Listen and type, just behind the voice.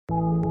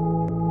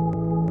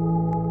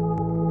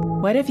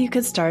What if you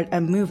could start a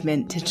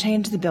movement to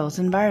change the built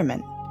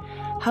environment?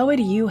 How would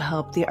you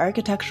help the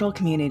architectural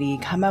community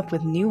come up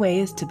with new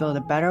ways to build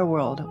a better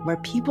world where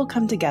people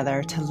come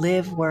together to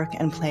live, work,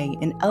 and play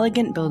in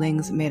elegant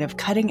buildings made of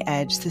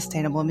cutting-edge,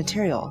 sustainable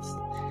materials?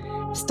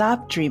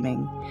 Stop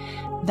dreaming.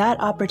 That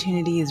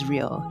opportunity is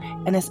real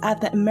and is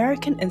at the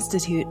American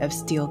Institute of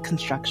Steel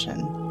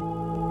Construction.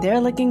 They're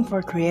looking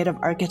for creative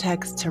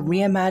architects to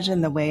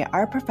reimagine the way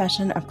our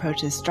profession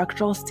approaches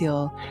structural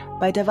steel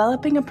by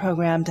developing a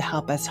program to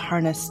help us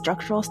harness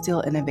structural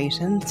steel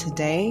innovation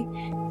today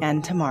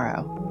and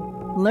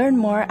tomorrow. Learn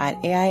more at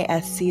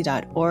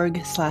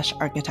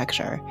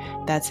aisc.org/architecture.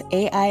 That's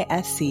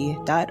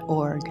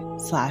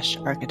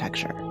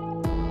aisc.org/architecture.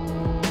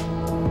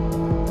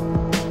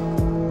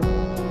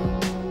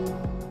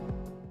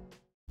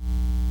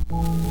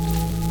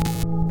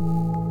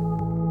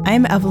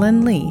 I'm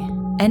Evelyn Lee.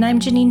 And I'm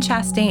Janine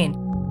Chastain.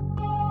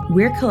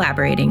 We're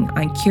collaborating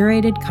on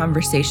curated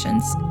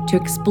conversations to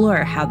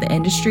explore how the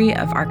industry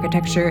of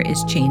architecture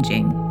is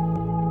changing.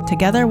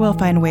 Together, we'll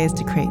find ways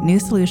to create new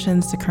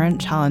solutions to current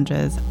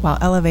challenges while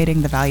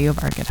elevating the value of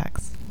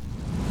architects.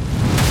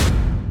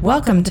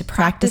 Welcome to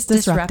Practice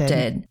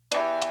Disrupted.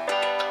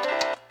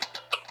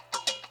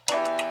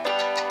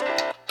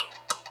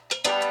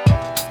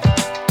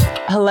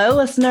 Hello,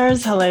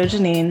 listeners. Hello,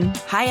 Janine.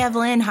 Hi,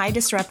 Evelyn. Hi,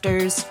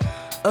 Disruptors.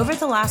 Over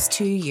the last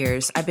 2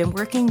 years, I've been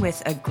working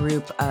with a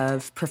group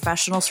of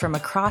professionals from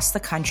across the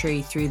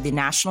country through the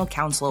National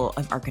Council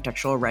of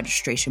Architectural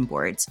Registration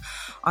Boards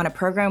on a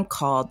program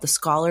called the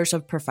Scholars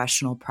of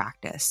Professional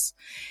Practice.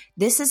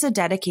 This is a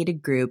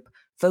dedicated group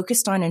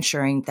focused on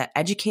ensuring that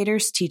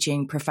educators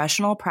teaching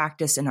professional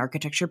practice in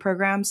architecture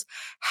programs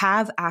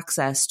have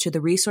access to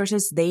the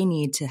resources they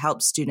need to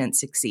help students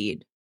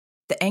succeed.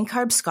 The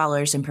NCARB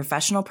Scholars in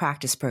Professional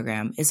Practice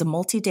Program is a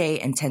multi-day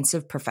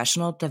intensive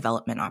professional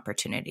development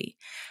opportunity.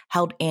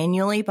 Held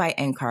annually by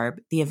NCARB,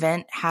 the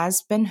event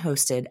has been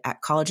hosted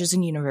at colleges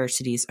and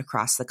universities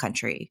across the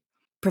country.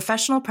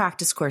 Professional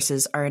practice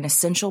courses are an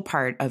essential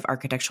part of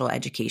architectural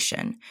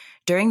education.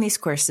 During these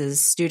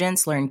courses,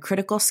 students learn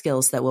critical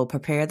skills that will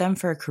prepare them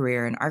for a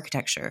career in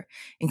architecture,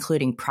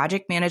 including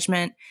project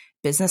management,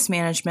 business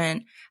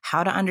management,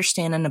 how to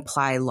understand and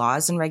apply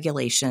laws and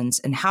regulations,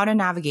 and how to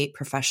navigate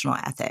professional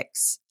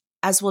ethics.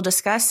 As we'll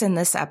discuss in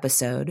this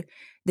episode,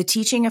 the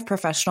teaching of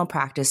professional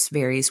practice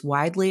varies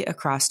widely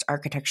across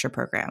architecture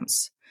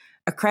programs.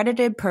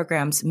 Accredited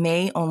programs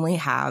may only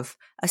have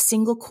a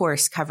single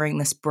course covering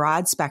this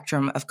broad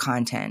spectrum of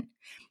content,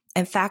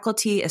 and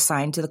faculty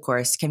assigned to the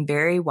course can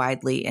vary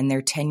widely in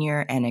their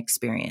tenure and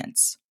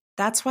experience.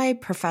 That's why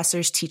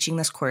professors teaching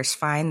this course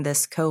find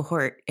this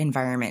cohort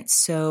environment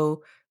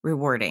so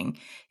rewarding.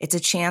 It's a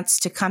chance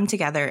to come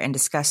together and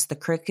discuss the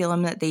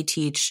curriculum that they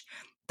teach,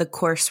 the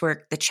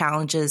coursework, the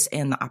challenges,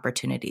 and the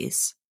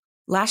opportunities.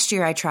 Last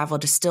year, I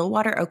traveled to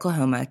Stillwater,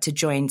 Oklahoma to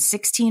join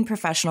 16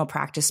 professional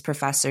practice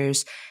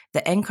professors,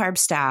 the NCARB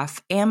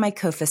staff, and my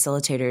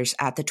co-facilitators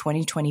at the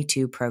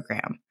 2022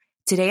 program.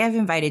 Today, I've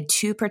invited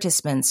 2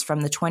 participants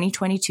from the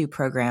 2022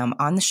 program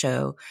on the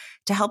show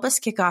to help us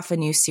kick off a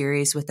new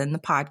series within the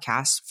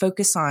podcast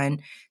focused on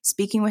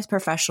speaking with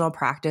professional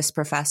practice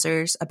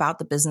professors about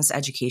the business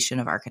education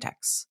of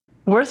architects.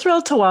 We're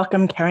thrilled to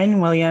welcome Karen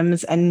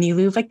Williams and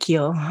Nilu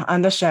Vakil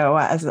on the show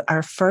as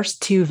our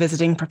first 2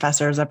 visiting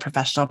professors of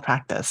professional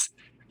practice.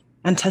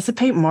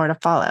 Anticipate more to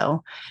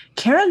follow.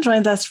 Karen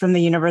joins us from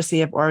the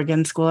University of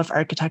Oregon School of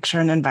Architecture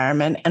and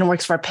Environment and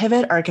works for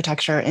Pivot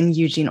Architecture in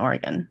Eugene,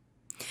 Oregon.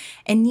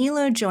 And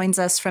Nilo joins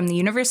us from the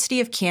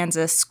University of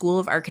Kansas School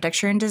of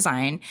Architecture and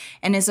Design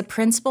and is a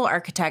principal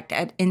architect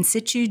at In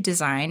Situ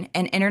Design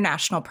and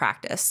International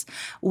Practice.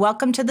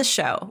 Welcome to the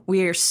show.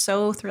 We are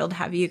so thrilled to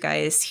have you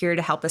guys here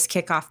to help us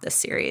kick off this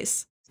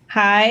series.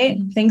 Hi,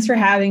 thanks for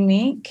having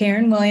me.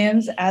 Karen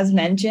Williams, as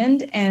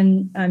mentioned,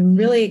 and I'm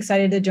really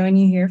excited to join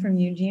you here from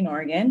Eugene,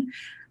 Oregon.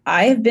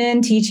 I have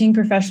been teaching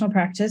professional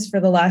practice for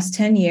the last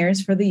 10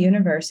 years for the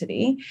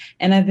university,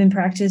 and I've been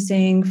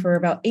practicing for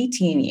about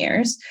 18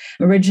 years,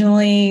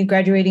 originally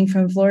graduating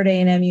from Florida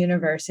A&M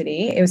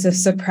University. It was a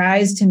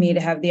surprise to me to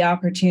have the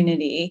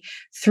opportunity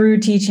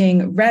through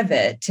teaching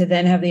Revit to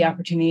then have the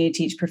opportunity to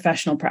teach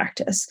professional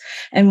practice.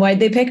 And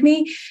why'd they pick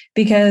me?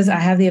 Because I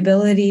have the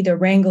ability to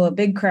wrangle a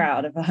big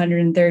crowd of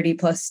 130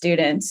 plus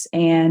students,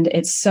 and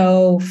it's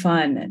so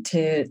fun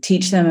to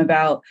teach them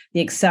about the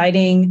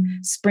exciting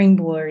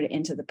springboard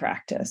into the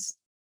practice.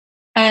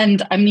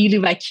 And I'm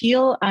Nilu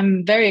Vakil.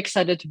 I'm very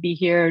excited to be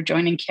here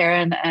joining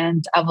Karen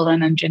and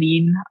Evelyn and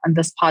Janine on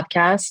this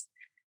podcast.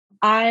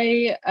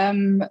 I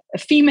am a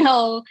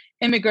female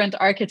immigrant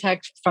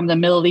architect from the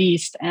Middle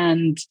East,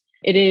 and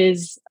it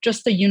is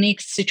just a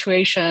unique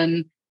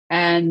situation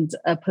and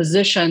a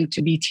position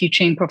to be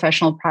teaching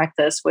professional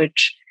practice,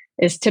 which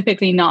is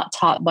typically not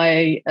taught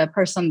by a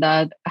person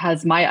that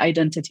has my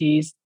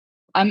identities.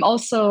 I'm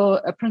also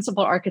a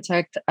principal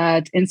architect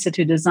at In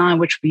Situ Design,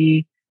 which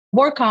we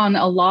work on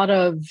a lot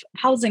of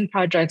housing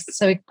projects,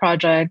 civic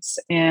projects,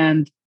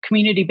 and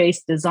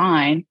community-based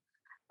design.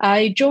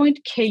 I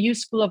joined KU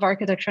School of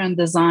Architecture and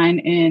Design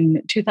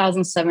in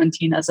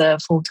 2017 as a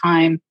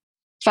full-time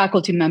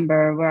faculty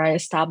member where I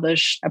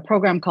established a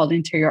program called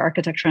Interior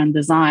Architecture and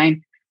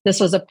Design. This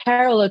was a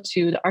parallel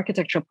to the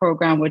architecture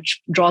program,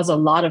 which draws a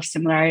lot of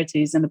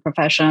similarities in the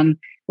profession.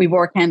 We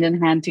work hand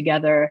in hand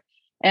together.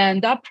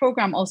 And that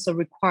program also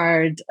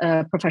required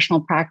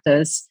professional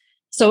practice.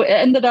 So it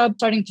ended up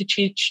starting to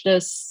teach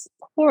this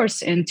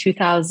course in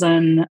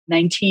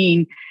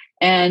 2019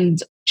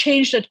 and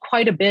changed it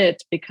quite a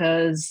bit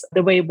because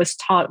the way it was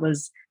taught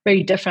was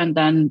very different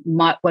than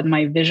what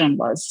my vision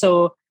was.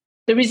 So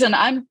the reason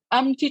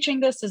I'm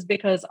teaching this is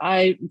because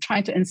I'm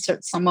trying to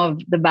insert some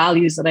of the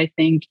values that I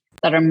think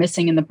that are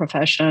missing in the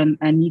profession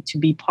and need to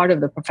be part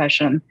of the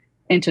profession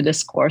into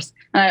this course.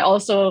 And I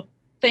also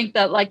think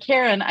that, like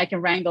Karen, I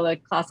can wrangle a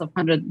class of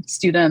 100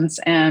 students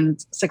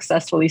and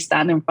successfully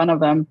stand in front of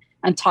them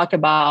and talk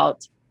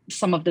about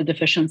some of the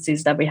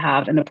deficiencies that we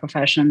have in the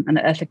profession and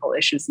the ethical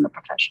issues in the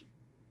profession.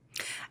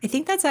 I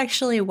think that's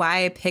actually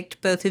why I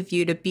picked both of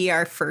you to be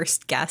our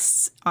first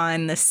guests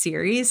on this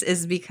series,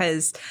 is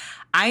because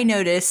I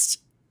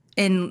noticed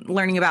in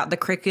learning about the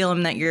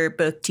curriculum that you're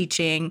both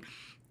teaching,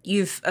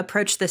 you've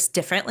approached this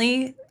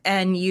differently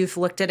and you've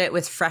looked at it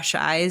with fresh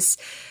eyes.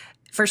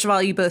 First of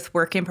all, you both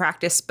work in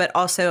practice, but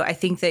also I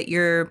think that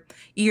you're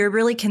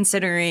really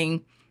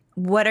considering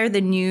what are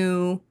the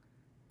new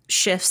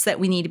shifts that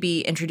we need to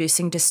be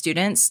introducing to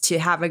students to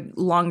have a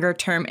longer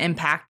term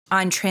impact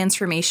on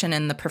transformation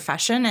in the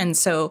profession. And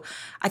so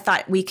I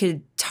thought we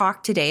could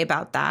talk today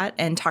about that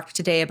and talk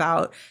today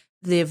about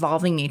the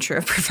evolving nature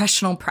of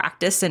professional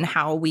practice and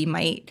how we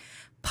might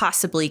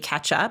possibly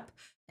catch up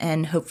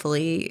and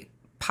hopefully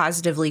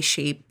positively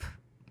shape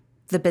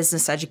the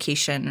business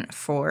education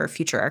for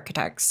future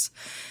architects.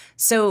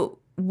 So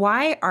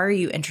why are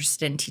you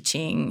interested in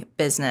teaching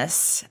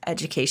business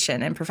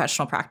education and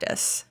professional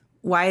practice?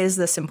 Why is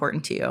this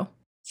important to you?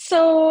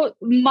 So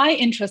my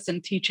interest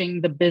in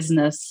teaching the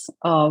business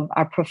of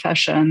our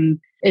profession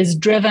is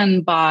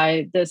driven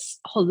by this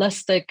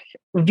holistic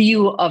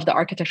view of the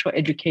architectural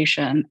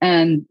education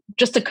and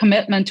just a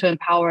commitment to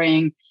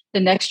empowering the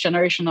next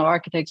generation of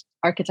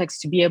architects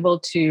to be able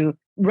to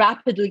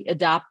rapidly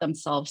adapt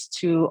themselves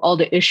to all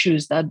the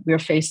issues that we're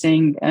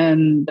facing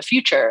in the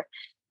future.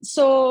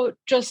 So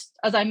just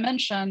as I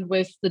mentioned,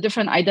 with the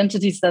different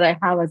identities that I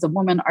have as a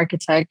woman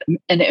architect,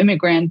 an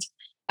immigrant,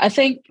 I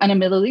think, and a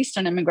Middle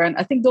Eastern immigrant,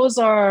 I think those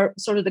are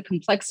sort of the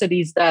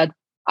complexities that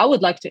I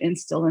would like to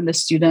instill in the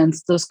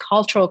students, those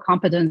cultural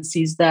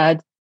competencies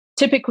that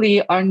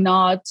typically are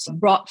not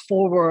brought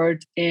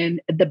forward in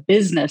the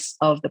business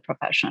of the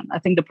profession. I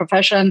think the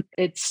profession,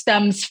 it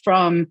stems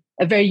from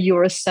a very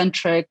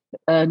Eurocentric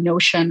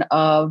notion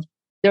of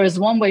there is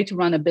one way to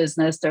run a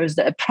business, there's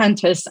the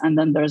apprentice, and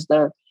then there's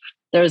the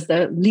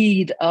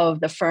lead of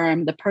the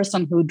firm, the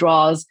person who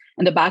draws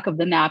in the back of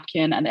the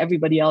napkin, and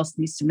everybody else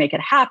needs to make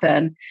it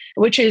happen,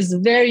 which is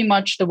very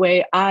much the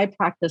way I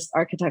practiced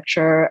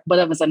architecture, but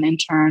I was an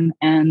intern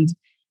and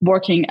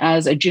working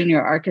as a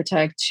junior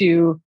architect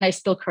too. I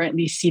still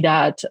currently see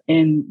that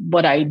in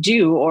what I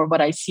do or what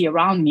I see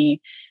around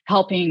me,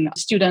 helping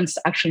students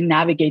actually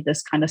navigate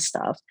this kind of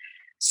stuff.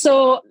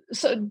 So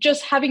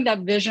just having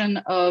that vision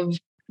of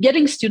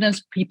getting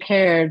students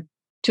prepared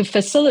to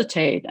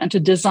facilitate and to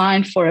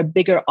design for a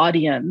bigger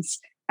audience,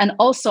 and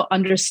also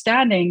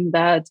understanding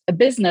that a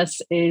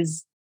business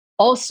is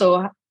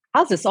also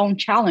has its own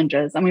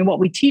challenges. I mean, what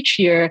we teach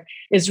here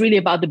is really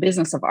about the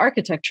business of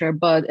architecture,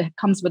 but it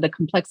comes with the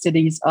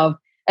complexities of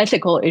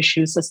ethical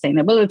issues,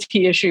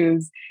 sustainability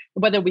issues,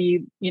 whether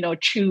we,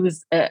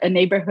 choose a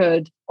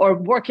neighborhood or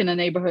work in a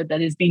neighborhood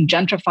that is being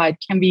gentrified,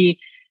 can we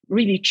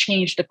really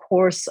change the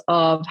course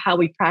of how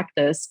we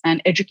practice and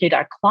educate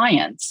our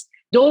clients?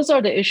 Those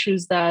are the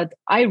issues that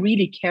I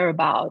really care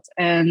about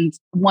and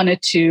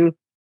wanted to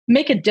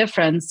make a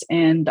difference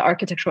in the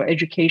architectural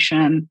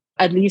education,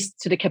 at least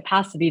to the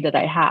capacity that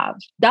I have.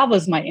 That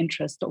was my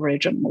interest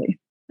originally.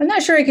 I'm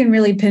not sure I can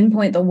really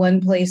pinpoint the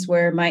one place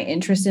where my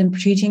interest in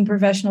teaching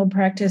professional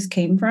practice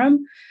came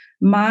from.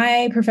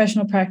 My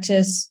professional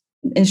practice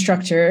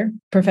instructor,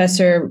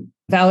 Professor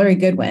Valerie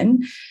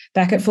Goodwin,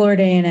 back at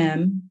Florida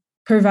A&M,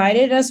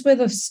 provided us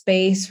with a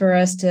space for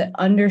us to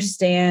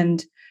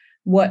understand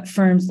what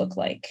firms look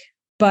like.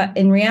 But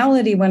in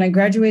reality, when I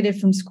graduated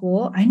from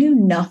school, I knew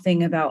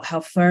nothing about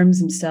how firms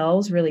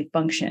themselves really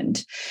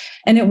functioned.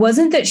 And it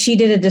wasn't that she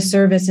did a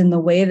disservice in the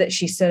way that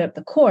she set up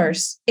the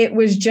course. It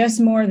was just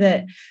more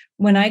that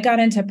when I got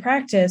into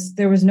practice,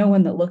 there was no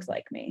one that looked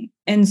like me.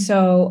 And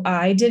so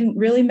I didn't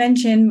really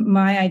mention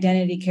my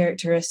identity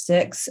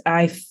characteristics.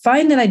 I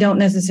find that I don't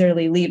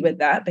necessarily lead with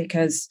that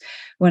because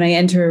when I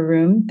enter a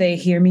room, they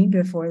hear me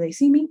before they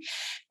see me.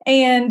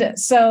 And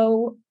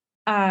so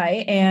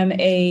I am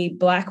a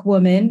Black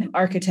woman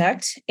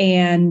architect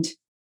and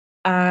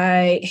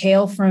I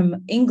hail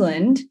from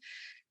England.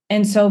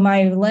 And so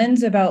my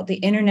lens about the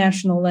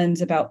international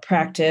lens about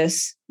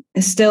practice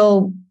is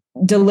still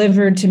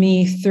delivered to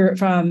me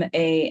from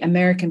a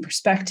American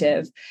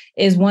perspective,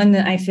 is one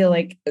that I feel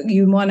like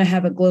you want to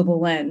have a global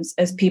lens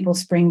as people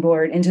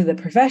springboard into the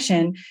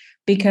profession,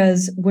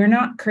 because we're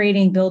not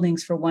creating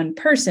buildings for one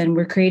person,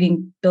 we're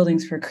creating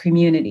buildings for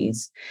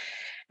communities.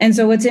 And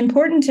so what's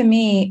important to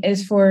me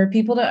is for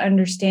people to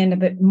understand a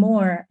bit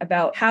more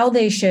about how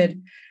they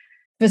should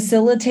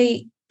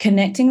facilitate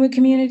connecting with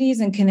communities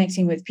and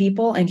connecting with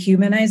people and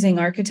humanizing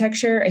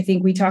architecture. I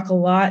think we talk a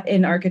lot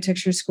in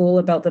architecture school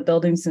about the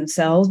buildings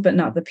themselves, but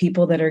not the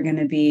people that are going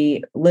to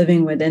be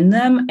living within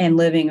them and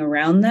living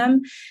around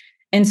them.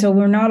 And so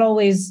we're not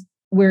always,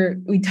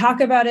 we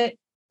talk about it,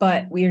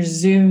 but we're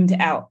zoomed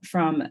out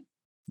from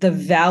the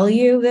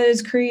value that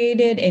is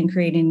created in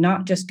creating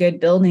not just good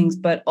buildings,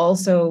 but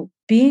also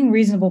being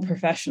reasonable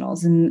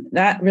professionals. And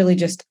that really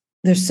just,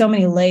 there's so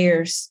many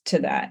layers to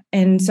that.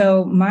 And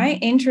so my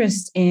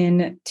interest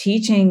in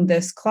teaching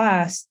this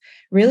class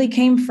really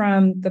came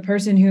from the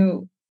person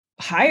who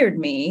hired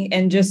me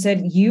and just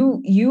said,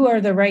 you are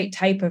the right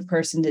type of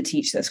person to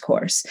teach this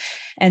course.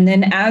 And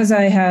then as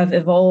I have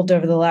evolved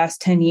over the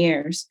last 10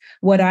 years,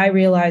 what I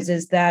realize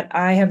is that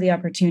I have the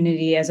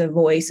opportunity as a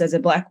voice, as a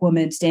Black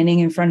woman standing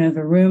in front of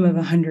a room of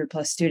 100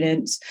 plus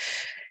students,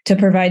 to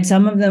provide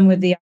some of them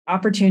with the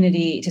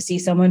opportunity to see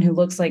someone who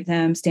looks like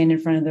them stand in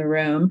front of the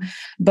room,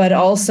 but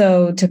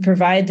also to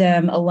provide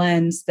them a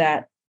lens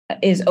that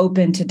is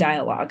open to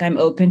dialogue. I'm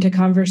open to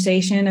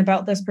conversation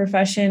about this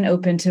profession,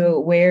 open to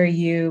where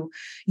you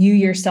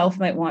yourself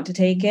might want to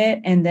take it,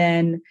 and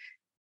then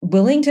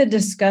willing to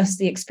discuss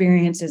the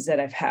experiences that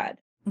I've had.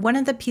 One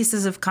of the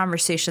pieces of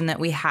conversation that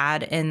we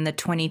had in the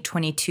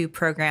 2022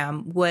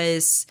 program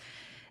was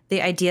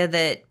the idea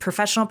that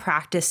professional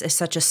practice is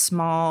such a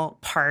small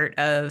part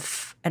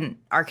of an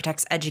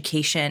architect's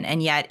education,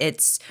 and yet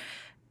it's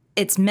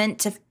meant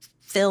to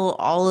fill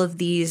all of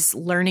these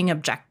learning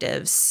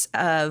objectives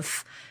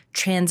of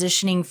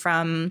transitioning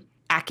from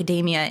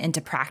academia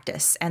into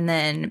practice, and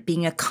then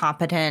being a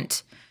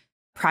competent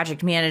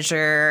project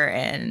manager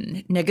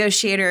and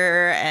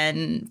negotiator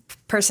and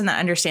person that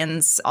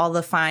understands all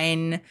the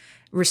fine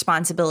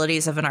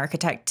responsibilities of an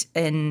architect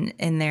in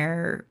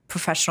their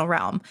professional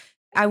realm.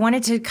 I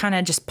wanted to kind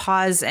of just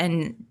pause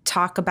and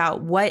talk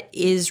about what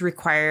is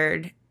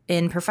required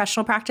in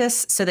professional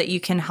practice so that you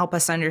can help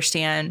us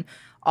understand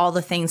all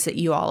the things that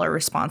you all are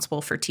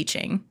responsible for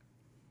teaching.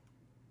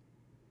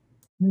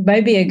 It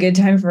might be a good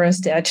time for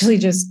us to actually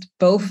just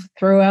both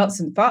throw out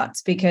some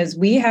thoughts, because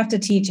we have to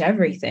teach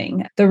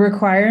everything. The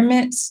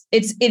requirements,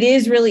 it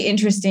is really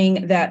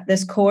interesting that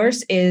this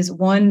course is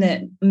one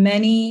that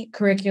many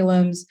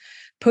curriculums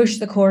push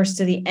the course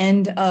to the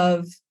end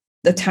of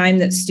the time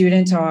that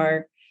students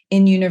are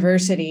in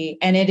university.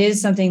 And it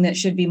is something that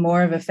should be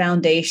more of a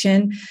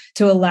foundation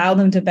to allow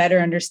them to better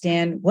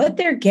understand what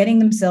they're getting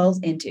themselves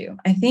into.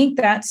 I think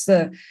that's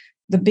the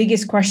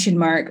biggest question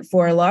mark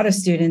for a lot of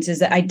students, is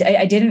that I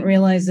didn't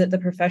realize that the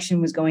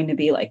profession was going to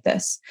be like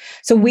this.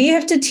 So we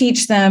have to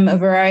teach them a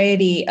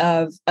variety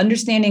of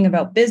understanding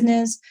about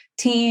business,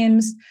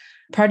 teams,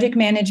 project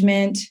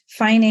management,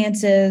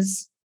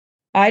 finances.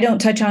 I don't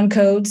touch on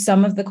codes.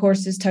 Some of the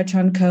courses touch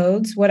on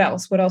codes. What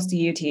else? What else do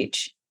you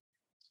teach?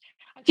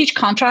 I teach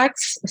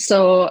contracts.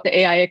 So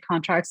the AIA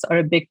contracts are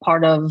a big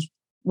part of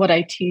what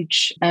I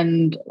teach.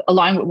 And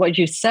along with what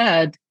you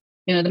said,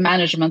 the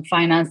management,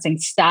 financing,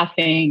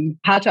 staffing,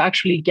 how to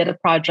actually get a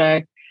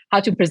project, how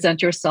to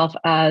present yourself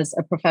as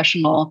a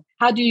professional.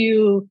 How do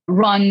you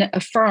run a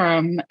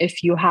firm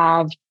if you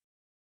have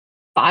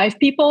 5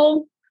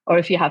 people or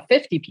if you have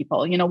 50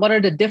 people? What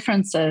are the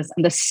differences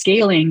and the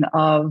scaling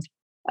of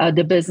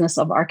the business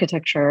of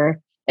architecture?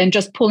 And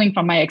just pulling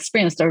from my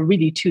experience, they're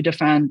really 2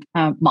 different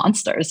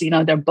monsters.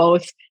 They're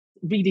both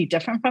really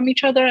different from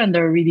each other, and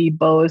they're really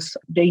both,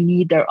 they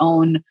need their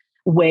own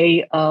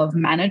way of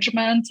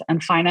management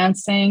and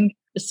financing.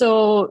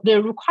 So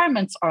the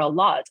requirements are a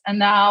lot. And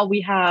now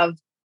we have,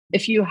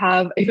 if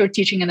you're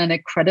teaching in an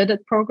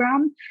accredited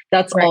program,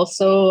 that's right,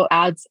 also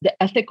adds the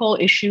ethical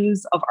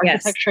issues of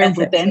architecture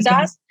within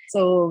that.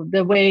 So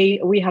the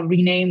way we have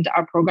renamed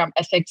our program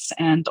ethics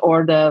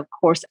or the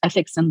course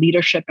ethics and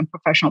leadership and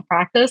professional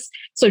practice.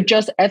 So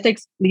just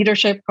ethics,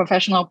 leadership,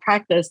 professional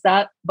practice,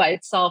 that by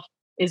itself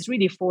is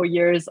really 4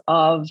 years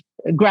of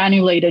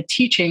granulated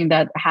teaching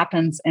that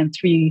happens in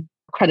 3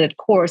 credit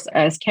course,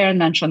 as Karen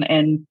mentioned,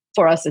 and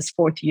for us is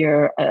 4th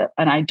year.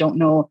 And I don't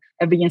know,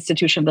 every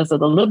institution does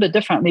it a little bit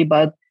differently,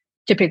 but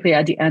typically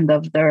at the end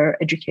of their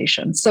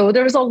education. So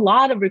there's a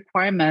lot of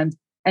requirement.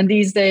 And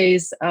these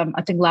days,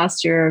 I think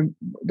last year,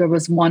 there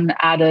was one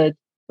added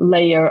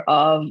layer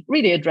of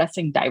really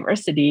addressing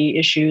diversity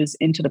issues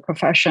into the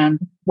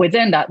profession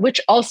within that, which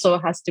also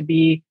has to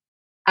be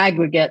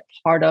aggregate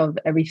part of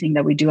everything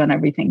that we do and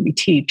everything we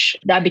teach.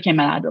 That became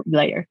an added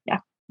layer. Yeah.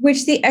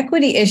 Which the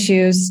equity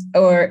issues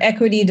or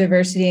equity,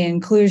 diversity, and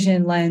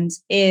inclusion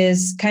lens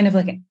is kind of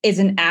is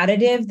an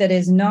additive that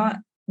is not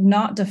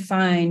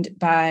defined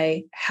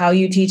by how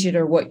you teach it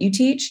or what you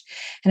teach.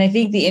 And I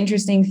think the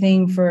interesting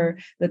thing for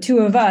the 2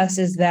 of us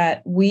is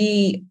that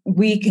we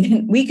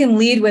can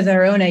lead with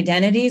our own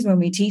identities when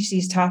we teach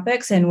these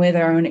topics and with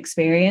our own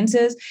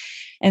experiences.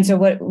 And so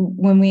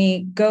when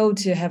we go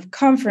to have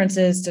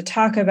conferences to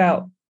talk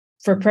about,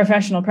 for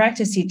professional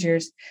practice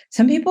teachers,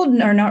 some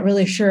people are not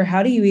really sure,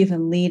 how do you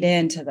even lead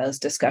into those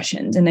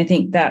discussions? And I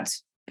think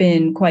that's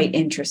been quite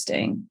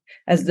interesting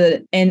as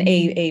the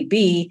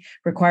NAAB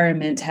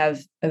requirements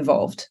have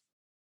evolved.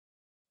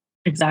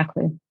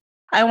 Exactly.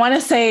 I want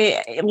to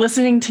say,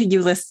 listening to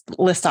you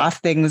list off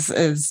things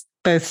is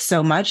both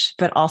so much,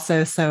 but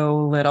also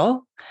so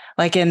little,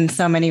 like in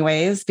so many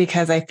ways,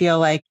 because I feel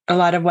like a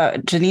lot of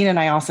what Janine and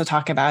I also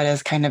talk about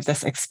is kind of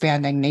this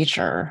expanding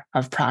nature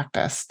of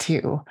practice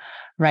too,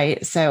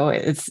 right? So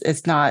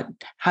it's not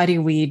how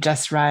do we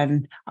just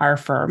run our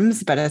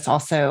firms, but it's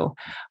also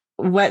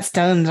what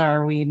stones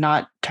are we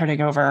not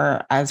turning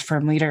over as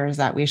firm leaders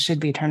that we should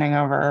be turning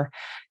over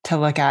to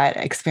look at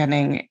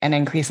expanding and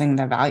increasing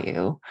the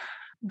value.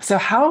 So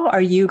how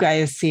are you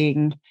guys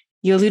seeing,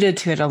 you alluded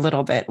to it a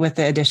little bit with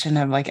the addition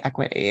of like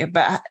equity,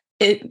 but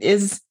it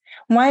is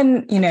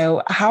one,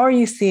 how are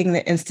you seeing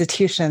the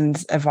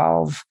institutions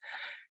evolve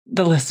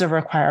the list of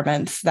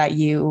requirements that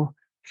you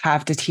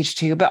have to teach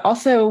to, but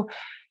also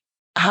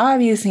how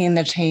have you seen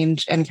the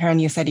change? And Karen,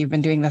 you said you've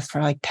been doing this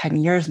for like 10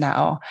 years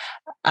now,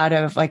 out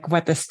of like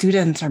what the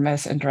students are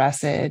most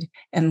interested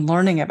in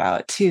learning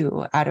about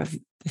too, out of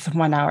this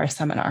 1 hour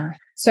seminar.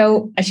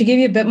 So I should give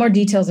you a bit more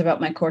details about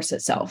my course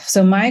itself.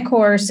 So my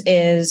course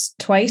is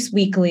twice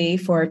weekly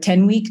for a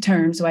 10-week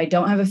term. So I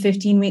don't have a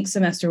 15-week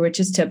semester, which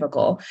is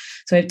typical.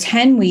 So I have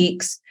 10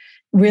 weeks,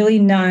 really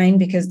 9,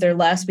 because their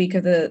last week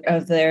of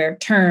their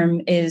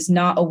term is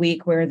not a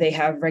week where they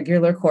have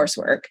regular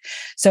coursework.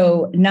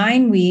 So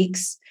 9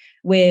 weeks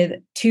with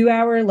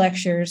 2-hour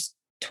lectures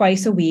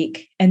twice a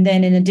week. And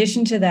then in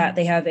addition to that,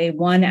 they have a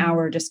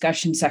 1-hour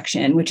discussion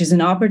section, which is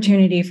an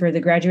opportunity for the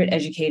graduate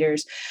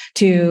educators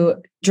to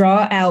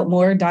draw out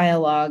more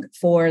dialogue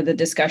for the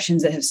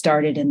discussions that have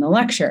started in the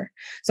lecture.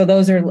 So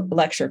those are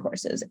lecture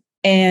courses.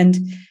 And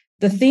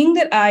the thing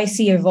that I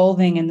see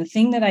evolving and the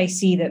thing that I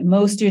see that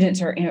most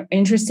students are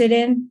interested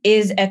in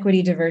is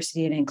equity,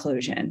 diversity, and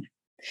inclusion.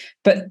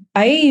 But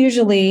I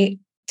usually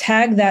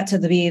tag that to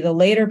be the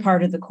later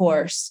part of the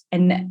course.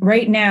 And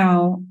right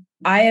now,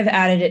 I have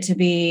added it to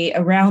be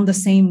around the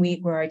same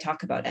week where I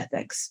talk about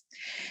ethics.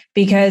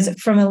 Because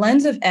from a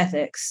lens of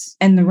ethics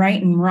and the right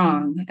and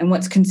wrong and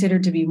what's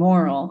considered to be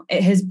moral,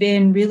 it has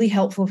been really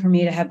helpful for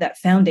me to have that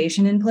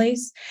foundation in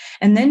place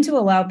and then to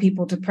allow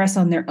people to press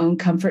on their own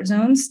comfort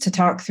zones to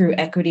talk through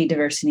equity,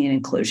 diversity, and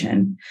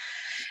inclusion.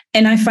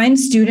 And I find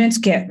students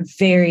get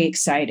very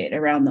excited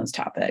around those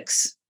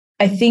topics.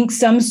 I think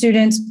some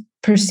students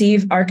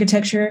perceive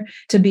architecture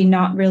to be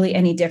not really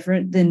any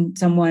different than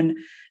someone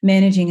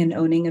managing and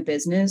owning a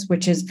business,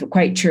 which is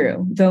quite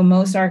true, though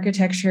most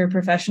architecture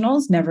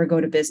professionals never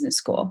go to business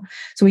school.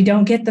 So we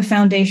don't get the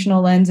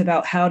foundational lens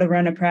about how to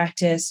run a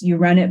practice. You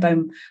run it by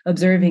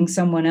observing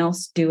someone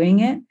else doing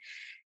it.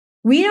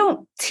 We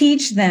don't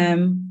teach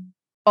them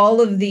all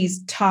of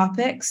these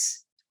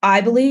topics, I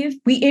believe.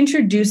 We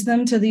introduce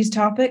them to these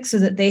topics so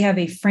that they have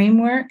a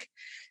framework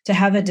to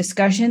have a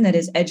discussion that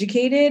is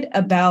educated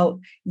about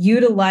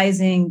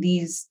utilizing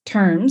these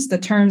terms, the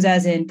terms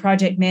as in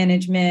project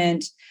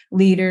management,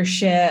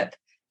 leadership,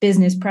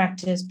 business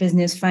practice,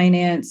 business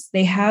finance.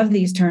 They have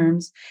these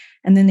terms,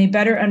 and then they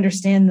better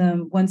understand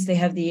them once they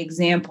have the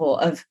example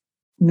of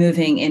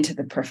moving into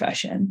the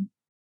profession.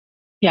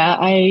 Yeah,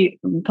 I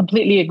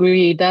completely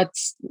agree.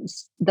 That's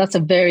a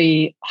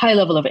very high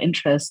level of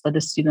interest that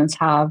the students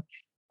have.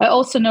 I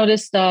also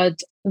noticed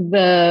that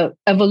the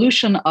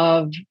evolution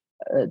of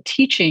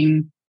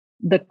teaching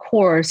the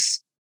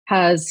course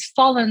has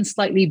fallen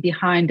slightly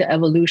behind the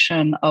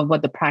evolution of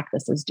what the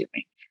practice is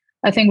doing.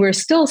 I think we're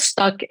still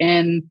stuck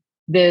in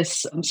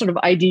this sort of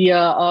idea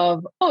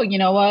of, oh, you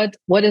know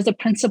what is a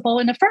principal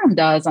in a firm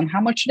does and how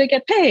much should they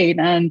get paid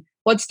and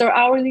what's their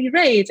hourly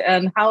rate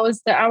and how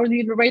is the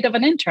hourly rate of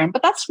an intern?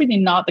 But that's really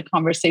not the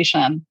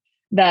conversation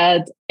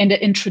that in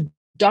the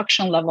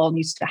introduction level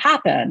needs to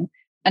happen.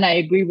 And I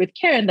agree with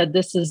Karen that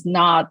this is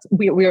not,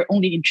 we're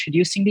only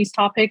introducing these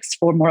topics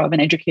for more of an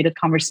educated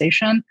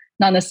conversation,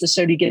 not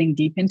necessarily getting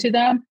deep into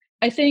them.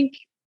 I think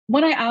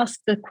when I ask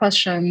the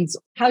questions,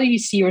 how do you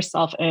see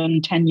yourself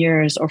in 10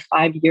 years or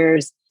 5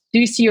 years?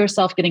 Do you see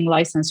yourself getting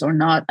licensed or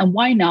not? And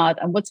why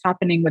not? And what's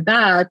happening with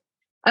that?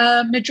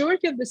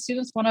 Majority of the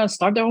students want to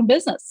start their own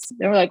business.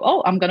 They're like,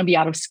 oh, I'm going to be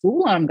out of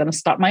school and I'm going to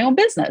start my own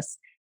business.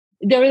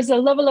 There is a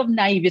level of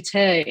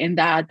naivete in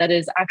that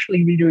is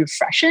actually really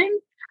refreshing,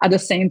 at the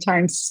same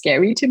time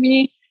scary to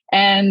me.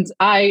 And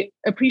I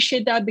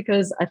appreciate that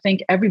because I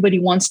think everybody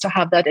wants to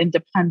have that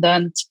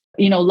independent,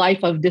 life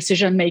of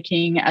decision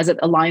making as it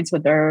aligns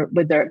with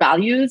their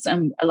values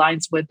and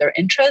aligns with their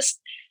interests.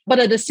 But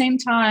at the same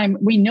time,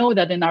 we know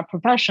that in our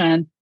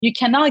profession, you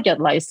cannot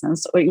get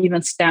licensed or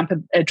even stamp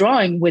a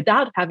drawing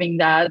without having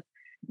that,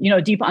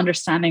 deep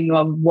understanding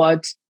of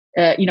what,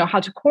 how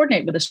to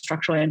coordinate with a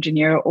structural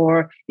engineer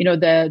or,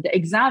 the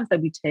exams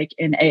that we take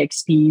in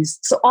AXPs.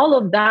 So all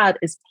of that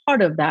is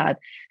part of that.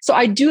 So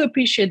I do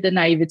appreciate the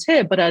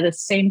naivete, but at the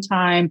same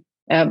time,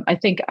 I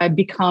think I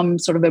become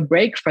sort of a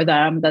break for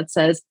them that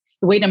says,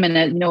 wait a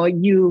minute,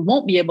 you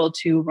won't be able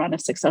to run a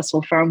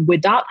successful firm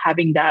without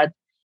having that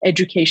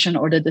education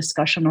or the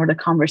discussion or the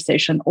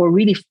conversation, or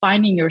really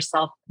finding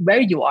yourself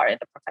where you are in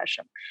the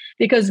profession.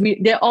 Because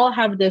they all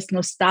have this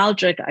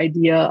nostalgic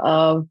idea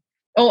of,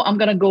 oh, I'm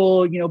going to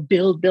go,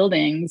 build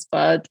buildings.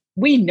 But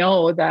we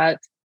know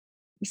that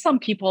some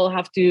people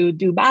have to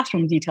do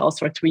bathroom details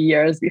for 3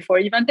 years before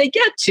even they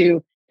get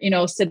to,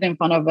 sit in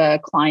front of a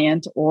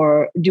client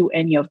or do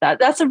any of that.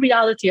 That's a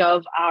reality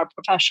of our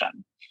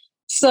profession.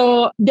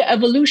 So the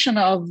evolution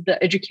of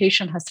the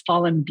education has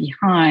fallen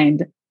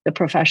behind the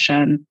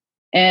profession.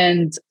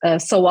 And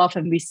so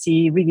often we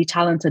see really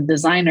talented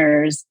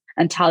designers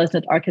and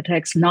talented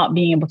architects not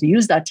being able to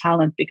use that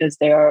talent because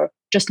they're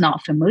just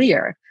not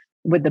familiar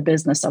with the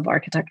business of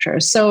architecture.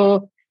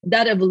 So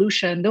that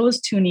evolution,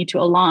 those two need to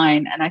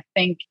align. And I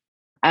think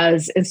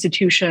as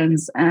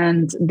institutions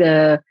and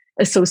the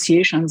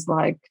associations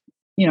like,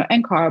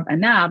 NCARB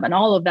and NAB and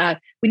all of that,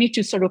 we need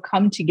to sort of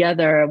come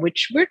together,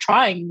 which we're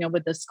trying,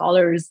 with the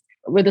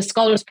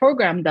scholars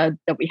program that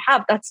we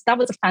have. That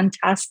was a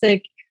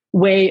fantastic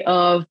way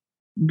of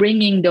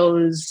bringing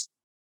those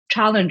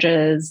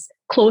challenges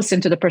close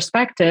into the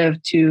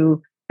perspective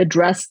to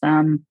address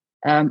them,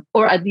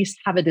 or at least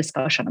have a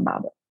discussion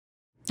about it.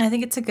 I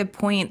think it's a good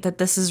point that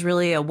this is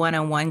really a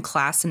one-on-one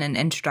class and an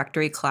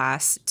introductory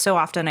class. So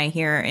often I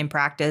hear in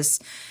practice,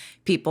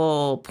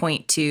 people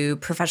point to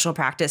professional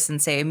practice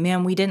and say,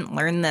 man, we didn't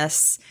learn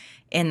this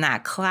in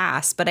that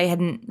class, but I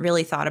hadn't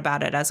really thought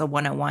about it as a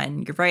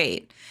one-on-one. You're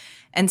right.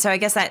 And so I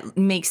guess that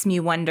makes me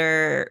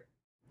wonder,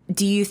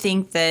 do you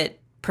think that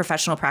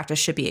professional practice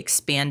should be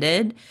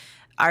expanded?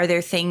 Are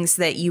there things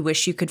that you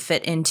wish you could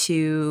fit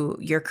into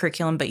your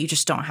curriculum, but you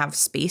just don't have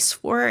space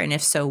for? And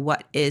if so,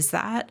 what is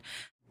that?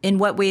 In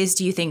what ways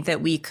do you think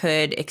that we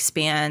could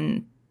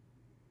expand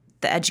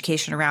the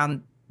education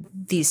around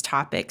these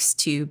topics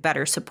to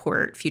better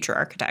support future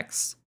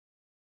architects?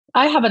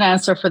 I have an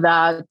answer for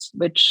that,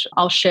 which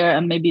I'll share,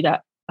 and maybe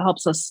that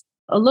helps us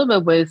a little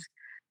bit with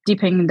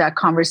deepening that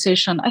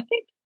conversation. I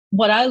think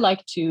what I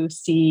like to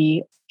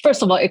see,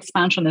 first of all,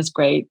 expansion is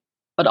great,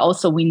 but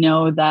also we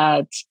know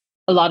that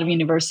a lot of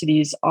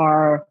universities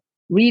are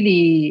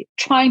really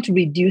trying to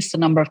reduce the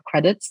number of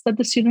credits that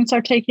the students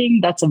are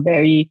taking. That's a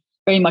very,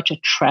 very much a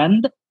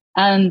trend.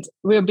 And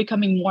we're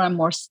becoming more and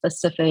more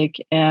specific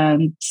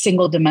and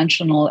single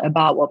dimensional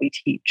about what we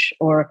teach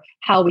or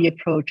how we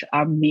approach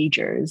our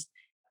majors.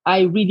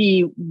 I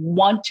really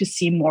want to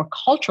see more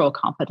cultural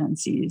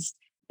competencies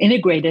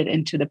integrated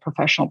into the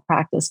professional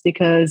practice,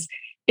 because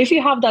if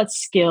you have that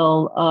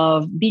skill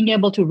of being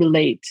able to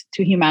relate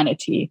to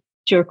humanity,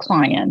 to your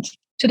client,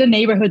 to the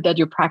neighborhood that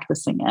you're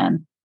practicing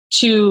in,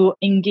 to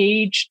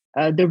engage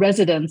the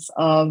residents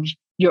of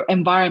your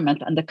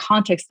environment and the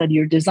context that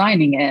you're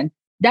designing in,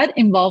 that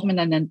involvement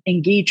and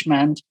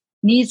engagement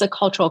needs a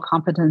cultural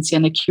competency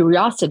and a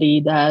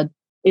curiosity that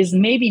is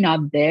maybe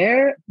not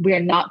there. We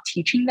are not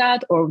teaching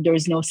that, or there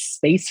is no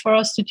space for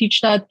us to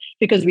teach that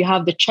because we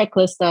have the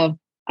checklist of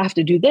I have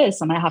to do this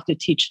and I have to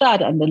teach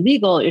that, and the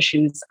legal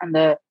issues and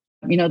the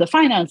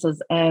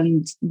finances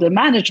and the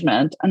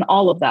management and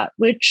all of that,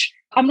 which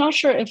I'm not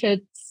sure if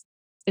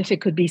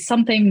it could be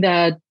something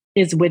that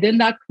is within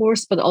that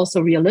course, but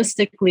also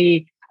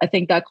realistically, I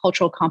think that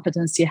cultural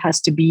competency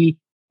has to be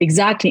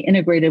exactly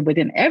integrated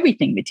within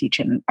everything we teach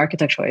in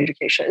architectural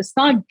education. It's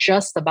not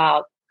just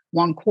about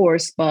one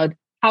course, but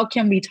how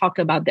can we talk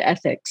about the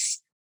ethics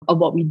of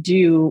what we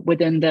do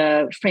within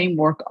the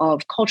framework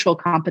of cultural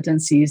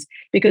competencies,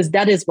 because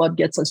that is what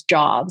gets us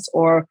jobs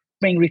or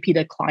bring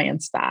repeated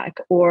clients back,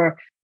 or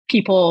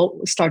people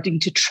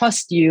starting to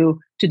trust you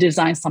to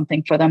design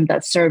something for them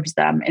that serves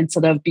them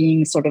instead of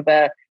being sort of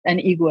an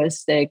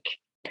egoistic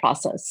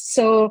process.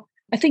 So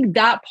I think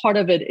that part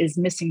of it is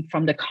missing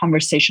from the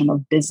conversation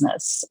of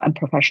business and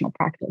professional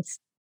practice.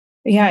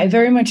 Yeah, I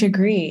very much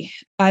agree.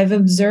 I've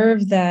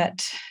observed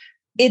that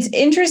it's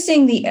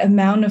interesting the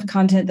amount of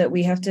content that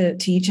we have to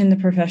teach in the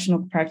professional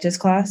practice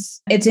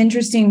class. It's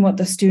interesting what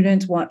the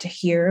students want to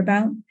hear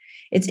about.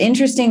 It's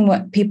interesting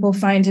what people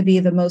find to be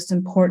the most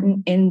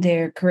important in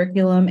their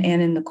curriculum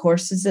and in the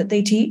courses that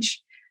they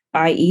teach,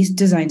 i.e.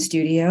 design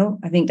studio.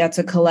 I think that's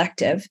a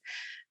collective.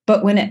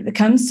 But when it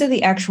comes to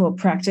the actual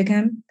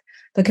practicum,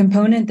 the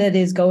component that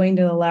is going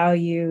to allow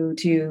you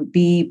to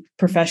be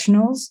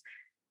professionals,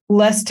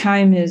 less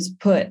time is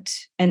put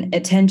and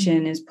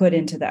attention is put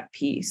into that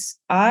piece.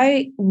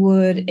 I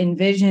would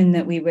envision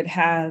that we would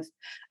have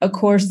a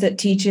course that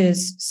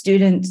teaches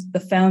students the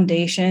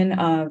foundation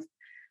of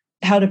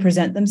how to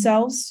present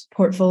themselves,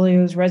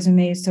 portfolios,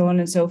 resumes, so on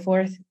and so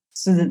forth,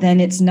 so that then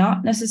it's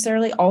not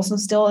necessarily also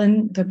still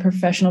in the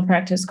professional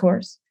practice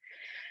course.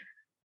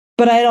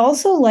 But I'd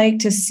also like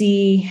to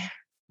see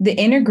the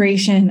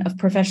integration of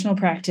professional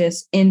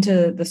practice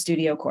into the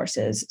studio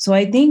courses. So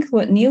I think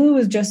what Neelu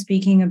was just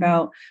speaking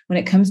about when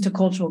it comes to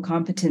cultural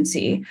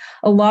competency,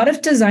 a lot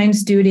of design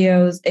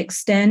studios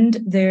extend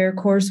their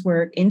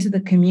coursework into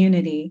the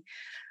community,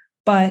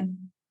 but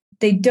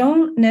they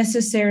don't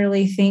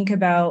necessarily think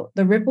about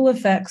the ripple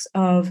effects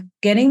of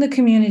getting the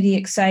community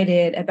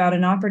excited about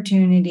an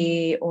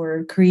opportunity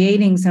or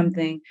creating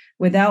something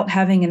without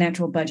having an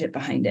actual budget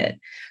behind it.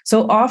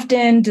 So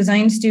often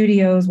design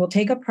studios will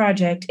take a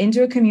project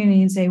into a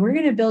community and say, we're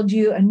going to build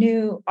you a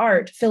new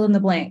art, fill in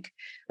the blank,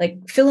 like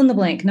fill in the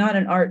blank, not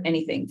an art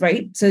anything,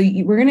 right? So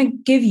we're going to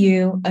give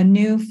you a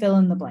new fill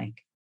in the blank.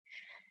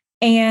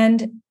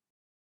 And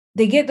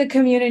they get the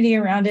community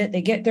around it,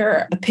 they get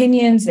their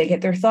opinions, they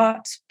get their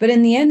thoughts, but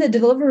in the end, the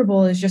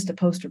deliverable is just a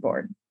poster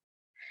board.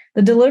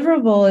 The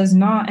deliverable is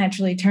not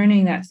actually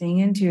turning that thing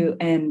into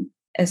an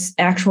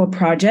actual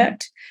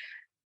project,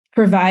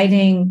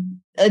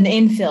 providing an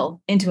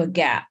infill into a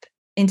gap,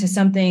 into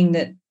something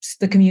that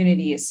the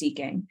community is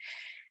seeking.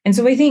 And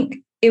so I think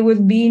it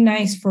would be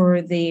nice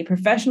for the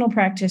professional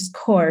practice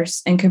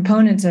course and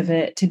components of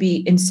it to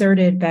be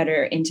inserted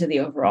better into the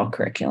overall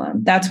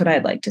curriculum. That's what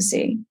I'd like to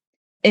see.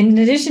 In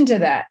addition to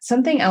that,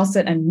 something else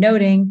that I'm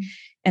noting,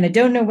 and I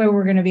don't know where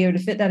we're going to be able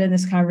to fit that in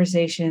this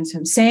conversation, so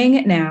I'm saying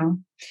it now,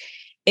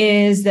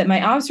 is that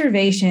my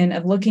observation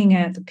of looking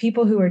at the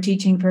people who are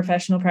teaching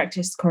professional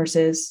practice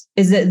courses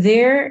is that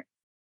their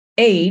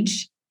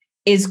age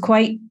is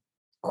quite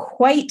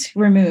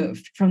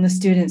removed from the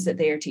students that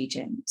they are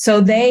teaching.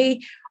 So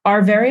they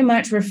are very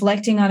much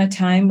reflecting on a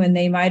time when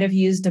they might have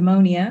used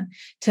ammonia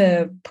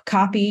to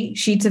copy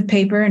sheets of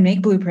paper and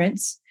make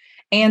blueprints,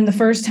 and the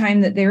first time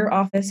that their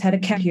office had a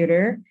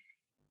computer.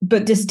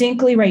 But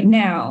distinctly right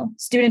now,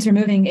 students are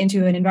moving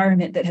into an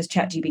environment that has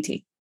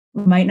ChatGPT.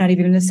 Might not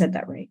even have said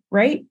that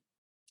right?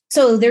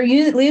 So they're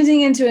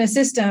losing into a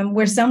system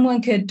where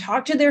someone could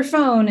talk to their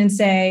phone and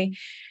say,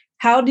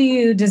 how do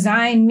you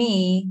design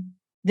me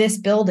this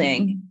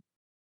building?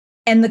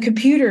 And the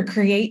computer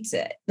creates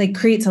it, like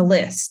creates a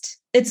list.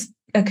 It's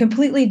a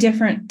completely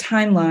different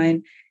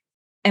timeline.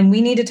 And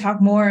we need to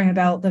talk more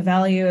about the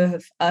value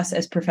of us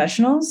as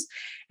professionals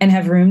and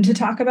have room to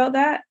talk about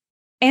that.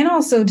 And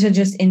also to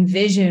just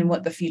envision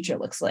what the future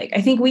looks like.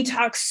 I think we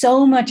talk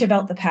so much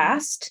about the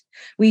past.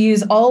 We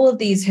use all of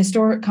these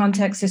historic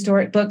contexts,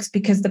 historic books,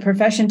 because the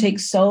profession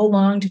takes so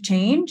long to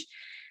change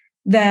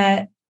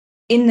that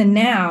in the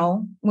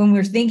now, when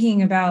we're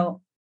thinking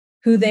about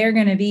who they're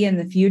going to be in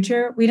the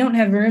future, we don't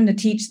have room to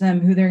teach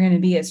them who they're going to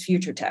be as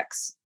future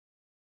techs.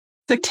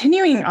 So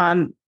continuing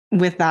on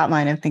with that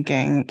line of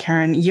thinking,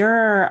 Karen,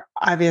 you're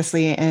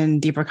obviously in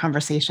deeper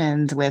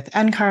conversations with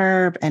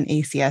NCARB and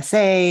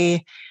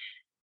ACSA.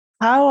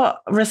 How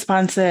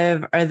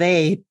responsive are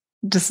they,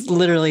 just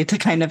literally to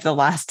kind of the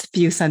last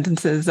few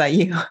sentences that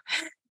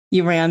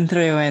you ran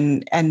through,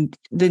 and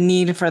the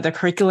need for the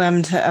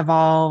curriculum to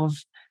evolve,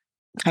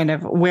 kind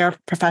of where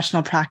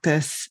professional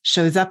practice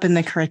shows up in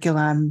the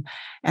curriculum,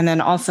 and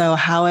then also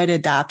how it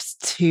adapts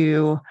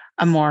to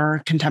a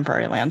more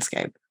contemporary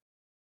landscape?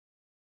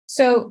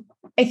 So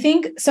I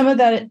think some of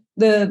that,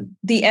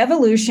 the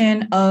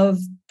evolution of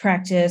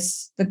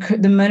practice,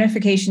 the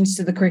modifications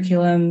to the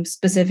curriculum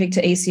specific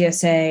to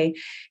ACSA,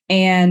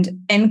 and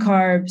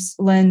NCARB's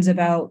lens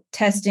about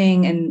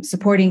testing and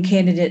supporting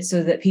candidates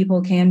so that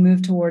people can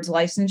move towards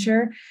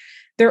licensure,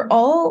 they're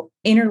all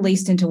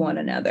interlaced into one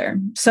another.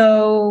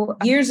 So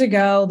years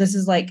ago, this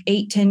is like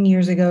 8-10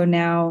 years ago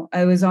now,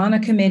 I was on a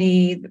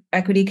committee,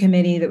 equity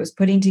committee, that was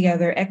putting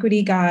together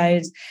equity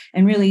guides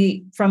and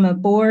really from a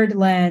board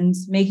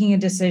lens, making a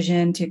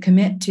decision to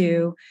commit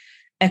to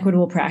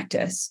equitable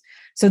practice.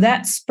 So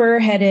that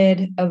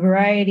spearheaded a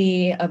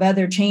variety of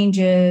other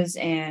changes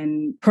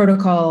and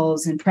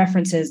protocols and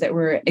preferences that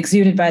were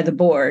exuded by the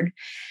board.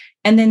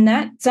 And then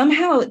that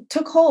somehow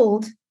took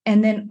hold.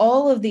 And then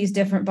all of these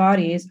different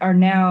bodies are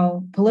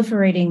now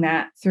proliferating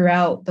that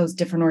throughout those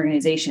different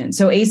organizations.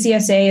 So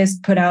ACSA has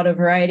put out a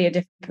variety of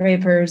different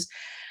papers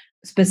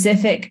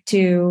specific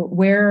to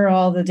where are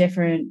all the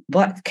different,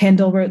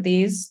 Kendall wrote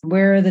these,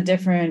 where are the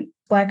different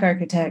Black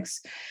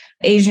architects,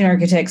 Asian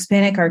architects,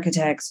 Hispanic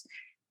architects,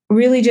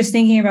 really just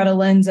thinking about a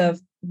lens of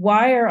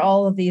why are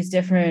all of these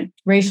different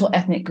racial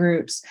ethnic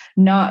groups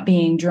not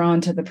being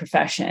drawn to the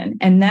profession?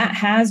 And that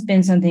has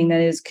been something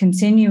that is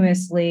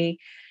continuously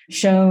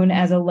shown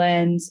as a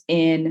lens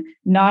in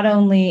not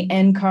only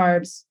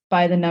NCARB's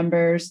by the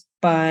numbers,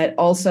 but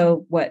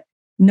also what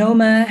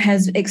NOMA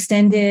has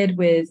extended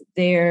with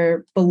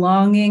their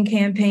belonging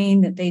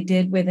campaign that they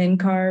did with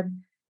NCARB.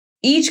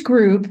 Each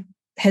group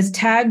has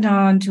tagged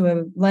on to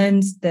a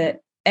lens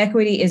that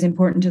equity is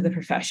important to the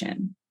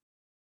profession.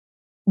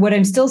 What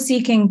I'm still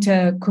seeking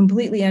to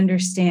completely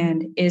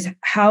understand is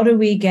how do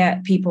we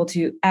get people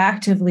to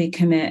actively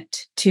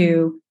commit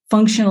to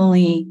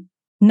functionally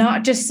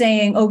not just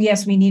saying, oh,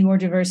 yes, we need more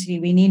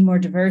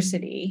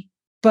diversity,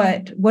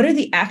 but what are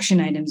the action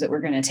items that we're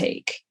going to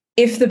take?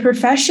 If the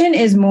profession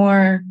is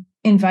more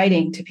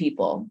inviting to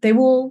people, they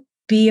will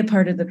be a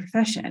part of the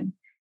profession.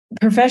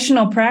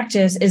 Professional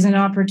practice is an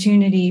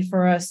opportunity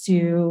for us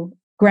to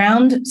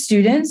ground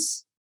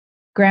students,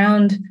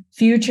 ground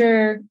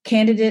future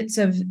candidates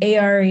of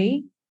ARE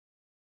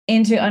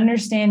into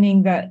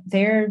understanding that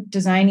they're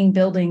designing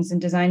buildings and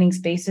designing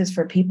spaces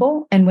for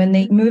people. And when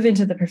they move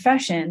into the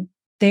profession,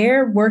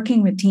 they're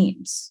working with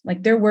teams,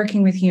 like they're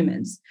working with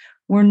humans.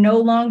 We're no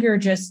longer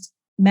just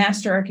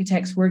master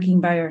architects working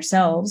by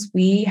ourselves.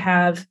 We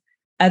have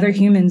other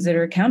humans that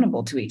are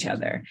accountable to each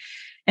other.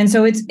 And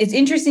so it's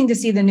interesting to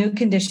see the new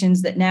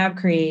conditions that NAB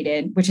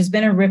created, which has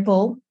been a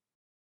ripple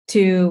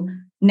to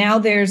now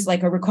there's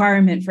like a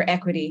requirement for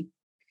equity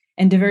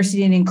and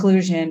diversity and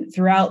inclusion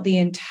throughout the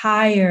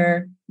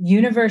entire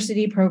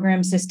university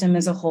program system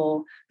as a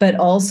whole, but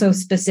also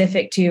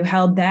specific to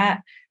how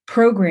that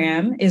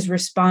program is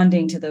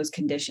responding to those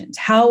conditions.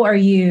 How are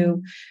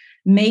you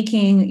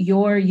making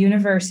your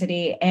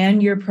university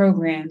and your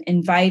program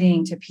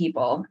inviting to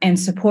people and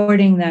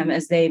supporting them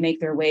as they make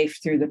their way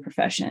through the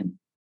profession?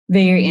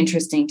 Very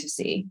interesting to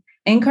see.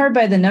 NCARB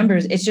by the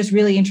numbers, it's just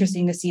really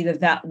interesting to see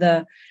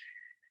the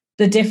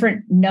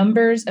different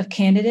numbers of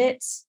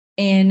candidates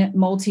in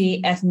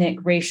multi-ethnic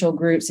racial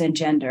groups and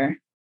gender.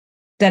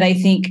 That I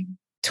think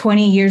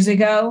 20 years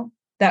ago,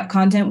 that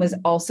content was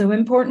also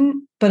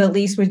important, but at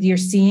least with you're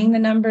seeing the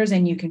numbers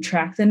and you can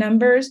track the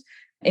numbers,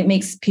 it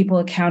makes people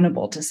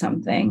accountable to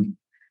something.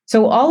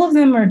 So all of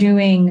them are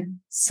doing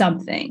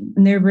something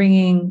and they're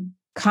bringing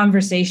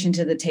conversation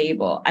to the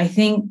table. I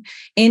think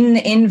in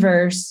the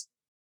inverse,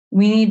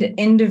 we need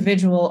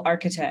individual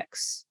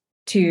architects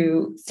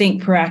to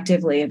think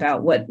proactively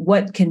about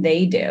what can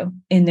they do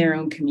in their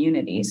own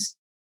communities.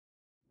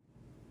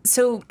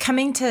 So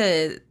coming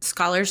to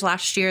Scholars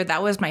last year,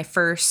 that was my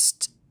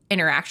first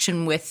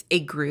interaction with a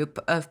group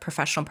of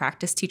professional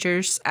practice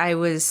teachers. I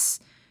was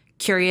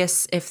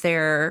curious if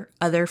there are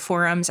other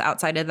forums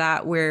outside of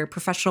that where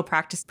professional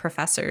practice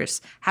professors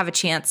have a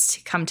chance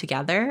to come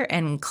together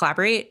and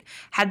collaborate.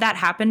 Had that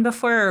happened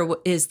before, or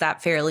is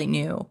that fairly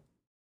new?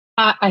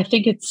 I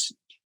think it's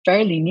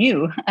fairly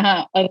new.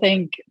 I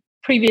think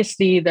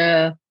previously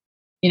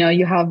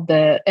you have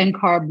the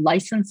NCARB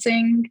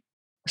licensing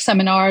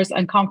seminars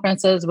and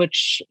conferences,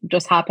 which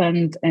just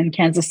happened in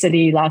Kansas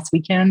City last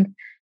weekend.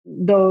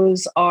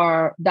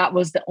 That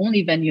was the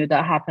only venue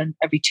that happened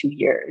every 2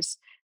 years,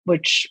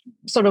 which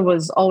sort of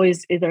was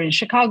always either in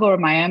Chicago or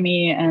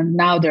Miami. And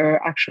now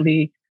they're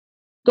actually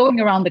going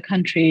around the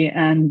country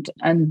and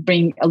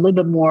bring a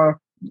little bit more,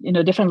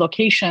 different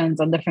locations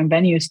and different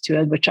venues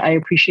to it, which I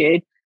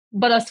appreciate.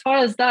 But as far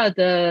as that,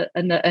 the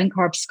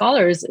NCARB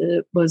Scholars,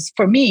 it was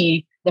for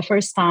me the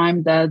first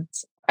time that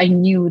I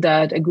knew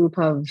that a group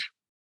of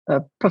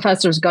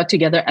professors got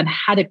together and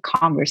had a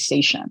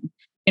conversation.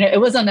 It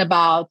wasn't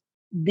about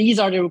these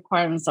are the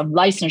requirements of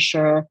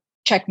licensure,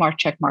 check mark,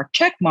 check mark,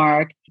 check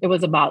mark. It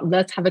was about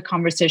let's have a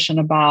conversation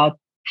about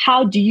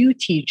how do you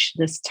teach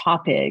this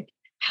topic?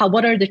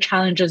 What are the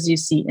challenges you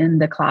see in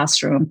the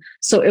classroom?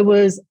 So it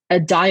was a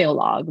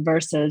dialogue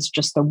versus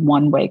just a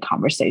one-way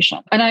conversation.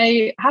 And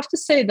I have to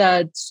say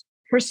that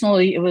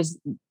personally, it was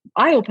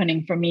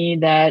eye-opening for me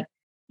that,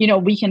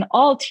 we can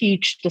all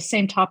teach the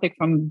same topic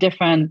from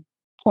different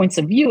points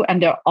of view, and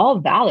they're all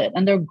valid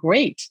and they're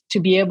great to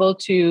be able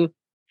to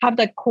have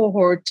that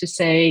cohort to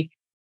say,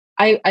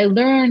 I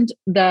learned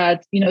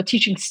that,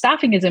 teaching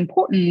staffing is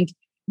important,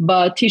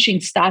 but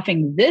teaching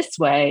staffing this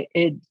way,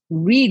 it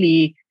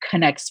really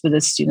connects with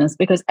the students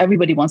because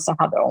everybody wants to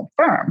have their own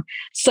firm.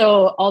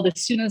 So all the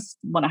students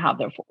want to have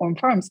their own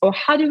firms. Or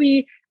how do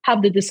we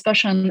have the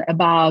discussion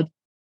about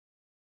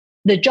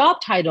the job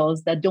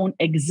titles that don't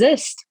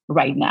exist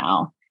right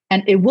now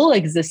and it will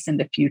exist in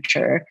the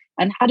future?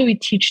 And how do we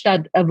teach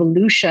that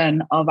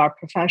evolution of our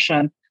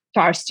profession to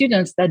our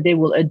students that they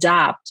will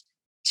adapt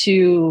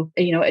to,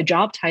 a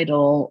job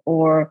title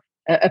or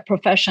a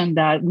profession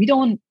that we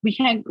don't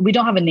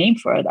have a name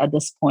for it at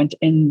this point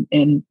in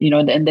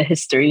the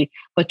history,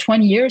 but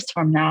 20 years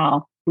from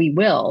now we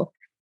will.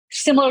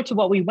 Similar to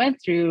what we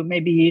went through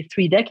maybe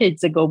 3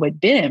 decades ago with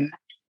BIM,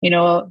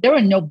 there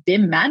were no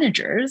BIM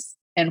managers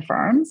in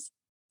firms,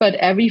 but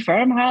every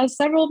firm has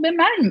several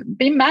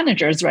BIM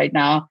managers right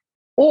now.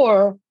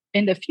 Or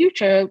in the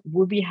future,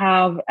 will we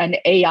have an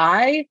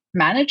AI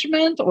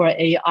management or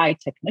AI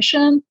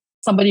technician,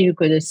 somebody who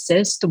could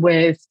assist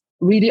with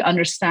really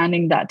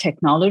understanding that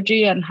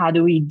technology and how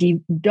do we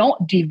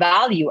don't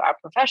devalue our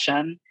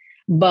profession,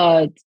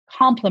 but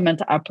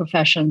complement our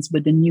professions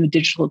with the new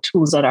digital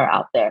tools that are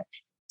out there.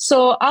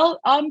 So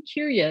I'm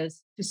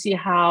curious to see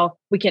how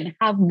we can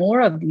have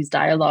more of these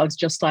dialogues,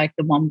 just like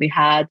the one we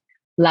had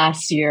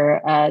last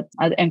year at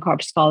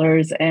NCARB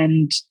Scholars,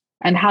 and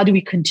how do we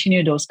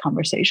continue those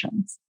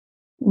conversations?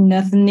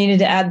 Nothing needed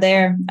to add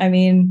there. I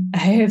mean,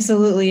 I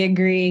absolutely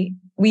agree.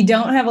 We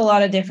don't have a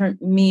lot of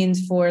different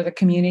means for the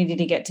community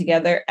to get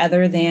together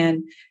other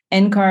than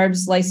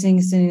NCARB's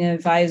Licensing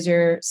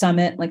Advisor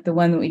Summit, like the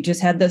one that we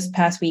just had this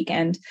past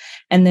weekend.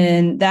 And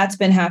then that's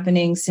been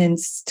happening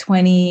since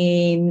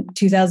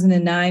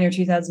 2009 or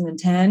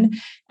 2010.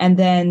 And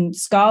then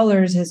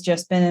Scholars has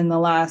just been in the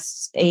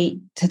last 8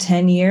 to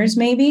 10 years,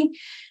 maybe.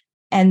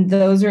 And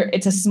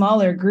it's a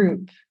smaller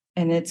group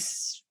and it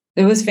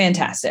was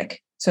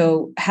fantastic.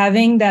 So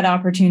having that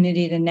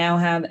opportunity to now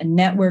have a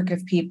network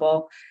of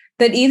people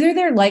that either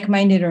they're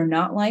like-minded or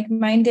not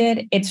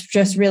like-minded, it's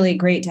just really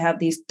great to have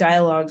these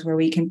dialogues where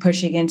we can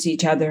push against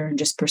each other and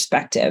just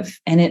perspective.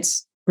 And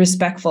it's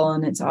respectful,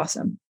 and it's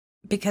awesome.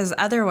 Because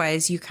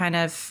otherwise you kind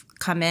of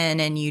come in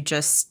and you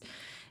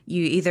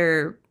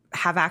either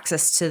have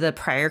access to the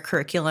prior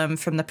curriculum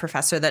from the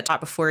professor that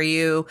taught before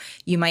you.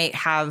 You might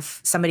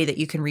have somebody that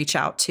you can reach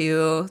out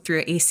to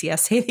through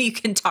ACSA that you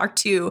can talk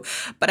to,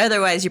 but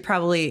otherwise you're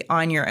probably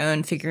on your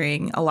own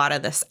figuring a lot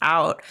of this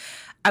out.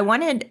 I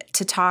wanted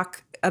to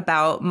talk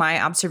about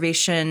my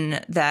observation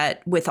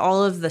that with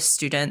all of the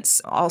students,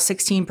 all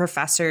 16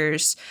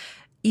 professors,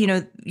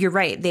 you're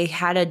right. They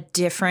had a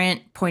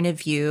different point of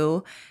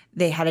view.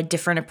 They had a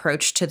different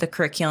approach to the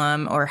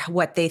curriculum or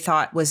what they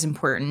thought was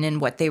important and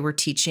what they were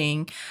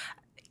teaching.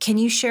 Can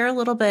you share a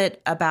little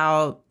bit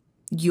about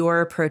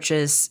your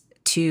approaches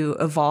to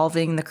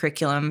evolving the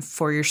curriculum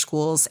for your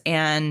schools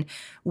and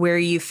where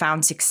you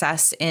found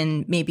success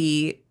in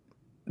maybe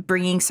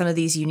bringing some of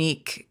these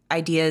unique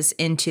ideas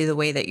into the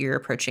way that you're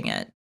approaching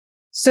it?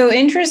 So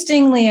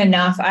interestingly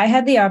enough, I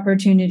had the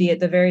opportunity at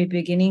the very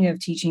beginning of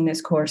teaching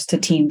this course to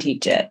team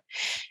teach it.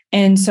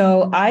 And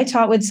so I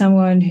taught with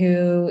someone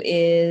who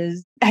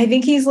is, I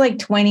think he's like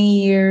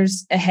 20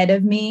 years ahead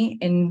of me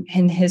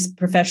in his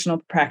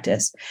professional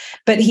practice,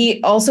 but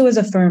he also is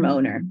a firm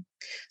owner.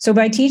 So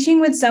by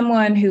teaching with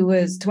someone who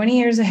was 20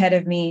 years ahead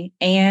of me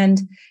and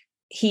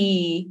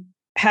he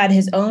had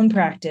his own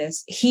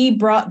practice, he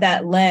brought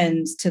that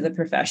lens to the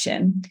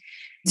profession,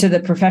 to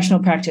the professional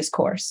practice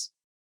course.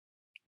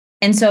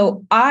 And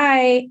so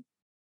I,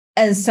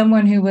 as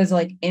someone who was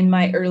like in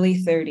my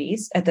early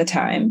 30s at the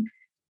time,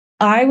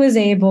 I was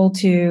able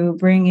to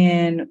bring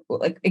in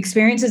like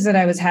experiences that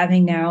I was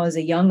having now as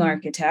a young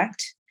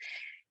architect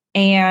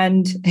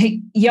and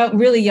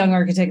really young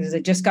architect, as I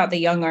just got the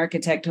Young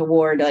Architect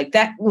Award, like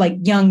that, like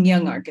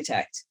young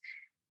architect.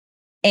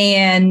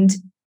 And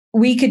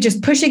we could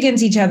just push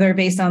against each other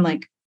based on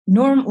like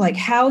like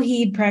how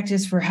he'd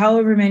practiced for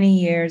however many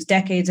years,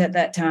 decades at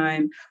that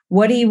time,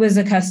 what he was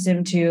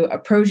accustomed to,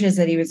 approaches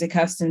that he was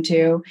accustomed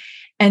to.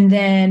 And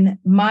then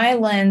my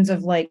lens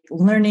of like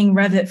learning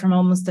Revit from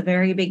almost the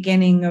very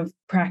beginning of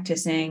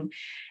practicing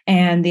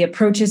and the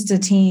approaches to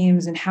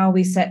teams and how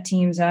we set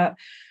teams up.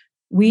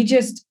 We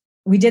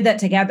did that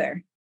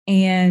together.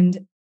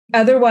 And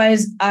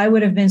otherwise I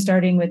would have been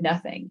starting with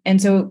nothing.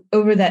 And so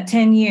over that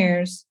 10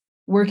 years,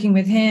 working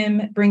with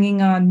him,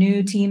 bringing on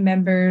new team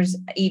members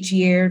each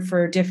year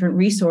for different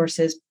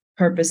resources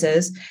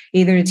purposes,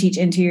 either to teach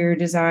interior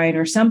design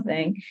or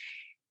something.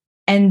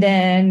 And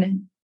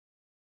then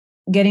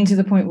getting to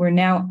the point where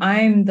now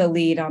I'm the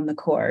lead on the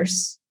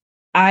course.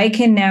 I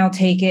can now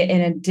take it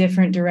in a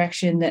different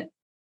direction that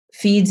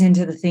feeds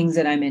into the things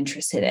that I'm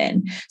interested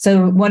in.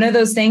 So one of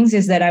those things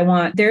is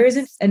that there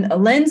is a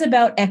lens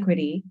about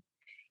equity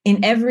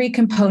in every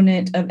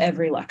component of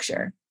every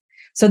lecture.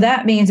 So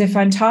that means if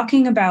I'm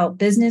talking about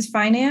business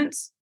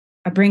finance,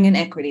 I bring an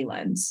equity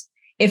lens.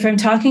 If I'm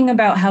talking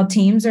about how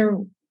teams are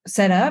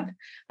set up,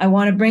 I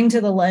want to bring to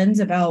the lens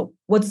about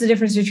what's the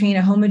difference between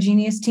a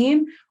homogeneous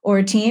team or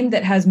a team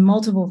that has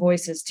multiple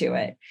voices to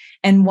it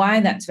and why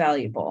that's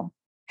valuable,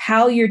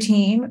 how your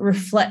team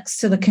reflects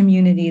to the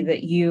community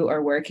that you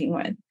are working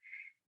with.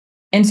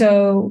 And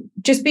so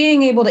just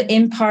being able to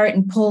impart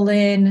and pull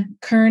in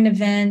current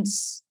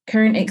events,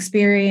 current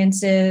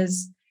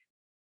experiences,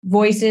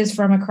 voices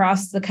from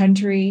across the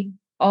country,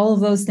 all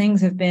of those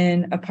things have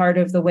been a part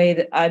of the way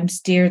that I've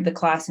steered the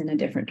class in a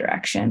different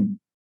direction.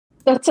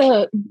 That's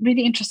a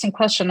really interesting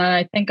question. And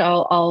I think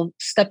I'll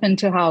step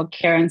into how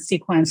Karen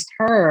sequenced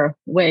her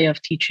way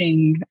of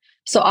teaching.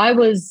 So I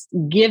was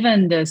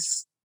given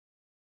this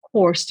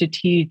course to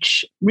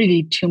teach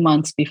really 2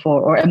 months before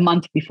or a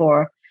month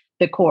before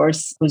the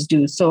course was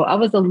due. So I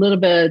was a little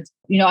bit,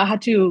 I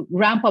had to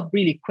ramp up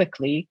really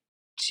quickly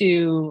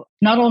to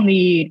not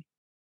only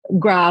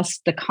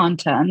grasp the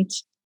content,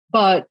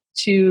 but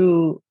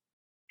to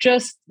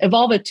just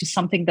evolve it to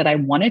something that I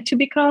wanted to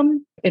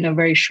become in a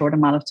very short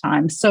amount of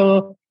time.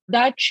 So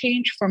that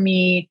change for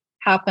me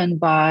happened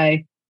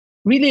by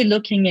really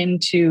looking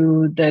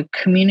into the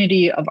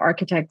community of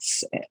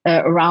architects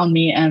around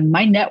me and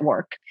my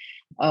network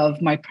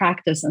of my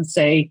practice and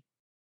say,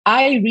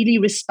 I really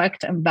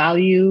respect and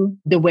value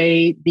the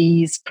way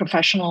these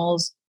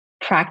professionals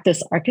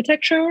practice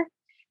architecture.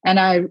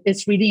 And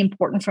it's really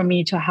important for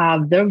me to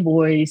have their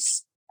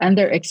voice and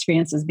their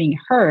experiences being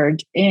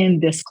heard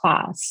in this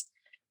class.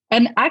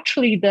 And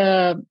actually,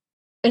 the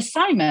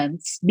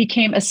assignments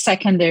became a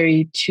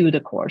secondary to the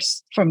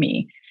course for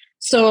me.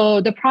 So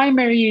the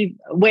primary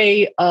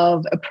way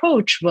of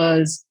approach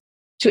was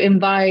to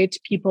invite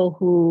people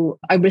who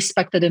I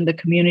respected in the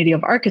community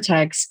of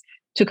architects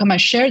to come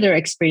and share their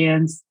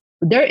experience,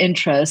 their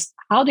interest,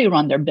 how they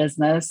run their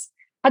business,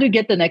 how to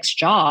get the next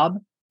job,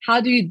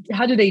 how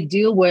do they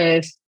deal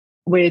with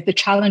the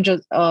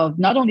challenges of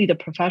not only the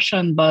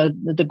profession, but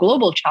the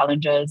global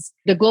challenges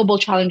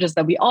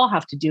that we all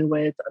have to deal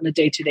with on a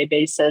day-to-day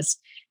basis.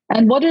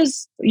 And what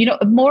is,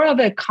 more of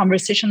a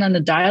conversation and a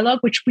dialogue,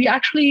 which we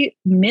actually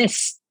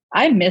miss.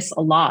 I miss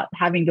a lot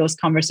having those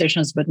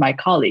conversations with my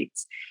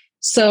colleagues.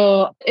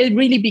 So it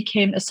really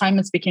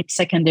assignments became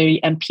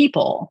secondary, and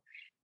people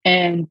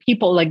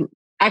like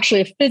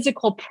actually a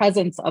physical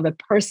presence of a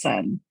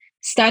person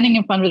standing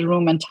in front of the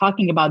room and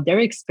talking about their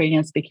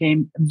experience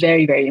became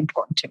very, very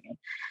important to me.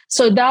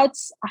 So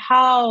that's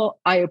how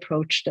I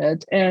approached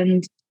it.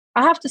 And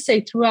I have to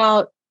say,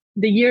 throughout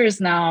the years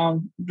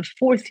now, the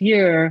fourth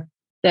year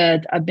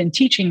that I've been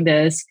teaching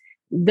this,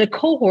 the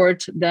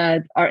cohort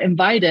that are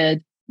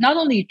invited not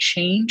only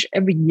change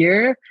every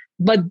year,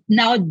 but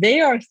now they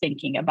are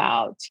thinking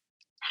about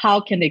how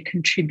can they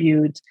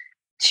contribute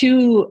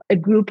to a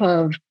group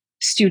of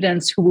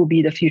students who will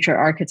be the future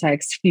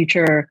architects,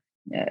 future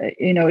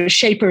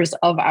shapers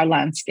of our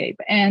landscape.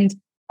 And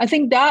I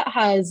think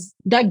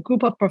that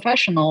group of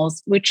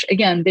professionals, which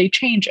again, they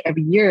change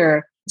every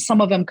year.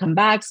 Some of them come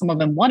back, some of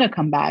them want to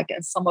come back,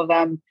 and some of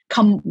them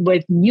come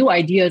with new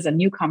ideas and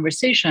new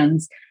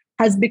conversations,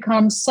 has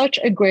become such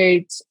a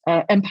great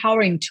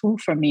empowering tool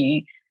for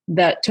me,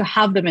 that to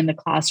have them in the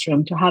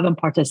classroom, to have them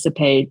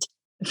participate.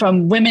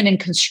 From women in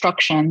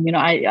construction,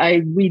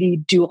 I really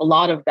do a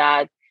lot of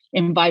that,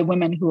 invite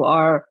women who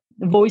are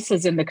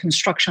voices in the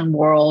construction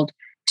world,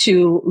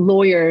 to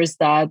lawyers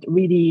that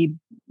really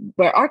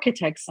were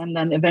architects and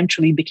then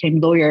eventually became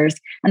lawyers,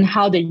 and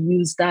how they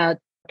use that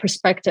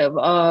perspective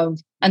of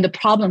and the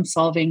problem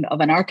solving of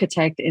an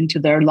architect into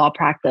their law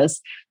practice.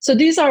 So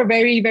these are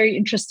very, very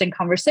interesting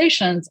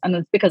conversations. And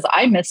it's because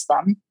I miss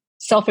them.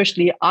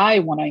 Selfishly, I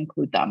want to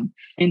include them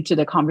into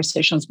the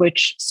conversations,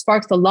 which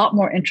sparks a lot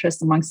more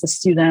interest amongst the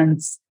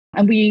students.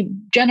 And we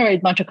generate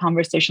a bunch of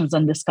conversations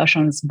and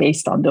discussions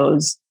based on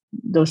those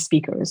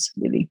speakers,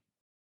 really.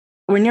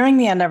 We're nearing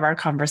the end of our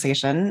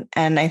conversation,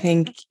 and I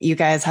think you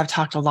guys have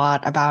talked a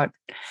lot about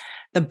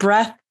the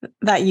breadth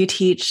that you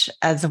teach,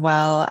 as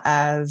well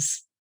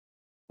as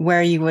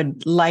where you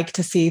would like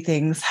to see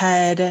things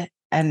head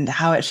and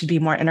how it should be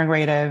more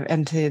integrative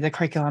into the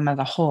curriculum as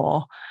a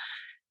whole.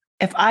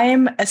 If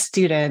I'm a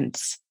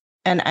student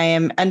and I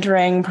am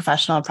entering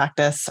professional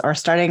practice or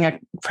starting a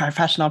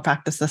professional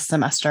practice this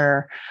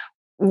semester,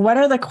 what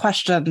are the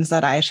questions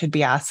that I should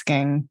be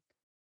asking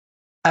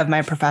of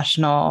my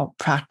professional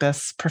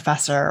practice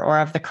professor or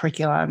of the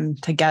curriculum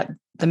to get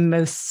the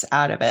most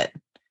out of it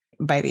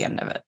by the end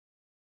of it?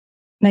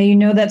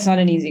 Now, that's not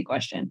an easy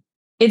question.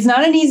 It's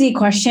not an easy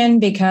question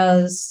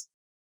because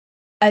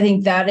I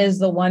think that is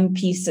the one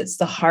piece that's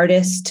the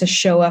hardest to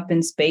show up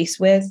in space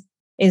with,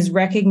 is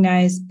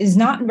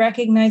not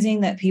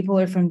recognizing that people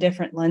are from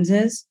different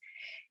lenses.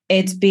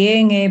 It's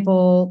being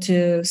able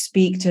to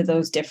speak to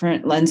those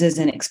different lenses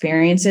and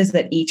experiences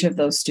that each of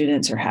those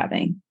students are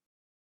having.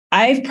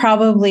 I've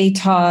probably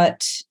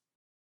taught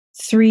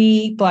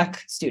 3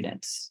 Black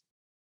students,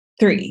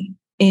 3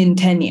 in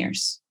 10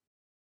 years.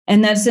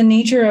 And that's the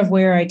nature of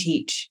where I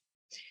teach.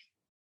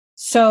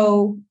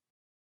 So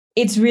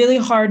it's really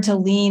hard to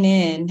lean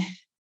in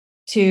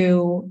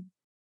to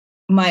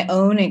my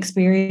own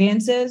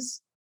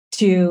experiences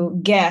to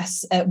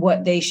guess at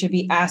what they should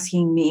be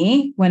asking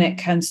me when it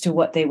comes to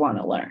what they want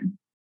to learn.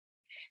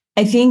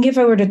 I think if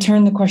I were to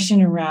turn the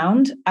question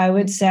around, I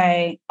would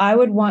say I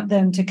would want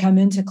them to come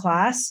into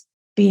class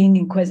being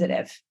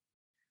inquisitive.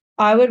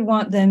 I would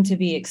want them to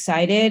be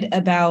excited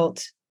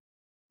about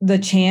the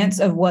chance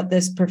of what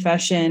this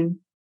profession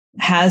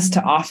has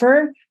to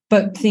offer,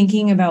 but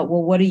thinking about,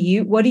 well, what are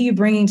you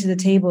bringing to the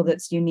table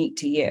that's unique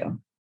to you?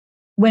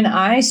 When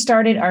I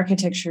started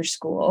architecture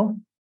school,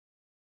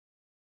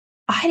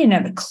 I didn't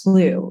have a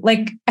clue.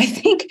 I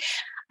think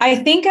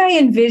I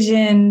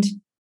envisioned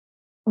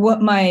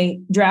what my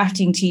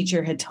drafting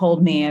teacher had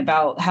told me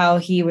about how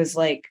he was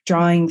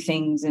drawing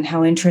things and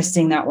how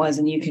interesting that was,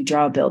 and you could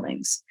draw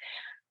buildings.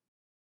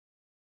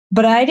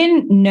 But I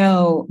didn't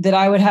know that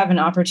I would have an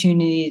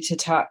opportunity to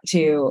talk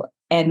to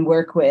and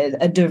work with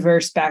a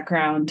diverse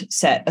background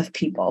set of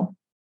people.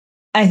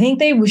 I think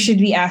they should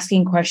be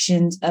asking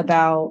questions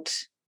about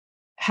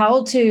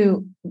how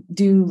to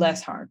do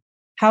less harm.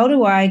 How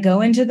do I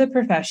go into the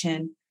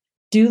profession,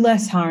 do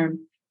less harm,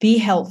 be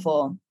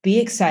helpful, be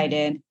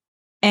excited,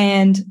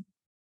 and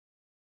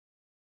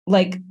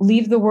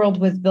leave the world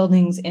with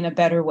buildings in a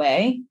better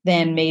way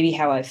than maybe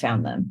how I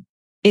found them.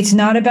 It's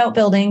not about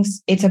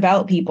buildings, it's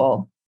about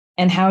people.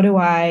 And how do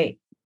I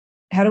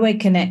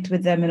connect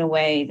with them in a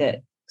way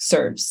that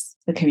serves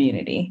the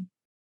community?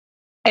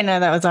 I know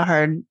that was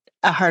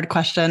a hard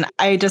question.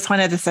 I just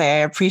wanted to say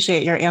I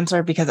appreciate your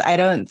answer, because I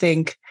don't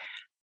think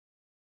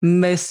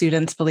most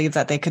students believe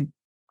that they could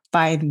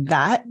find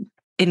that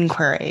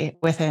inquiry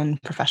within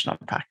professional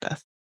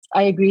practice.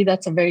 I agree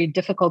that's a very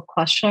difficult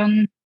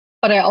question,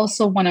 but I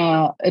also want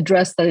to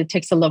address that it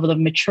takes a level of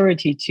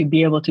maturity to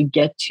be able to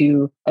get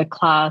to a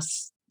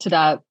class to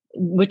that,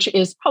 which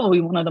is probably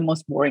one of the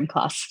most boring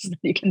classes that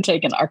you can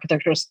take in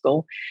architecture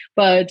school,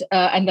 but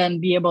and then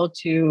be able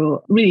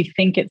to really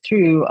think it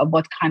through of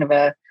what kind of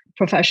a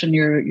profession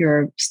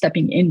you're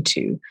stepping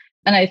into.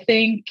 And I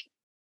think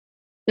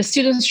the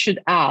students should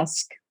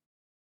ask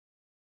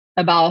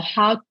about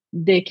how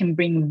they can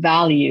bring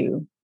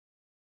value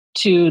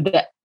to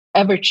the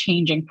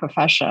ever-changing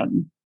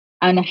profession,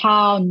 and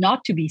how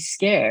not to be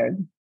scared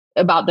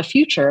about the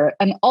future,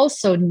 and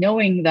also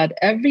knowing that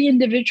every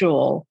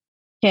individual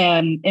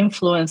can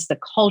influence the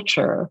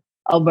culture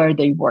of where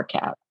they work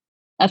at.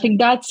 I think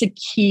that's the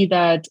key,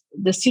 that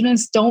the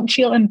students don't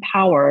feel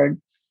empowered,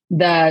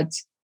 that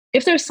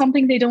if there's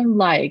something they don't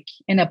like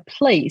in a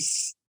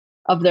place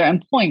of their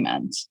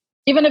employment,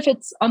 even if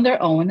it's on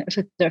their own,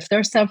 if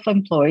they're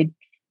self-employed,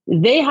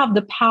 they have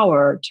the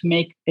power to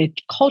make a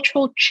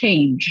cultural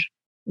change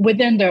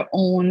within their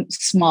own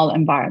small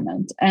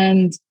environment.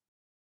 And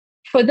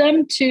for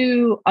them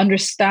to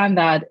understand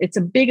that, it's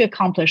a big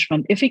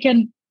accomplishment. If we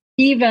can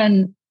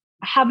even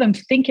have them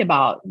think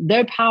about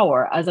their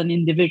power as an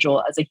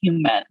individual, as a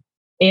human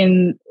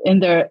in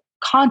their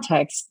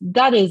context,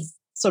 that is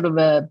sort of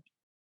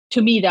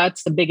to me,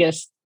 that's the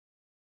biggest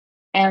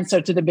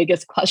answer to the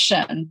biggest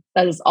question.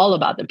 That is all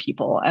about the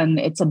people. And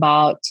it's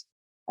about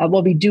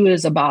what we do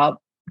is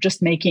about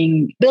just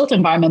making built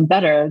environment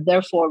better.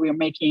 Therefore, we're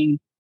making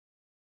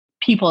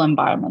people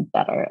environment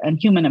better and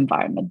human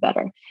environment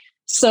better.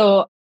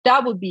 So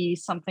that would be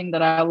something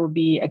that I would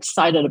be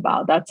excited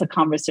about. That's a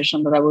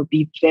conversation that I would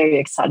be very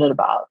excited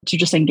about to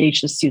just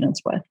engage the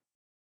students with.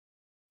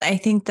 I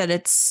think that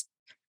it's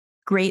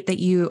great that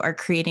you are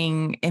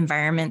creating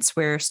environments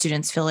where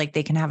students feel like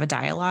they can have a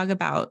dialogue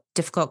about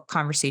difficult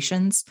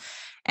conversations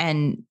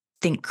and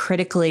think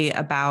critically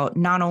about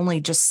not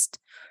only just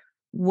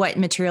what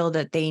material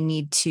that they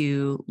need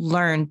to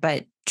learn,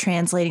 but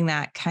translating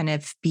that kind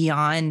of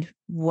beyond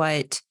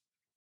what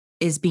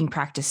is being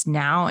practiced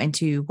now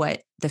into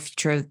what the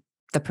future of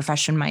the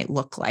profession might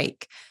look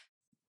like.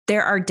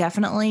 There are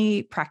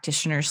definitely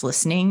practitioners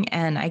listening.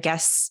 And I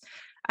guess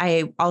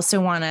I also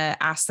want to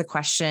ask the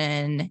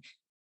question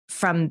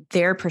from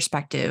their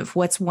perspective,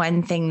 what's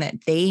one thing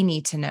that they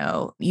need to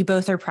know? You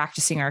both are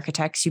practicing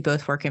architects, you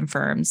both work in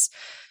firms.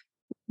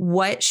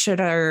 What should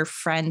our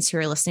friends who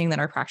are listening that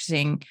are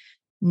practicing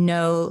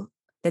know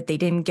that they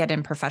didn't get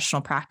in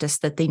professional practice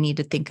that they need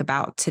to think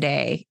about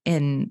today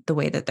in the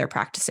way that they're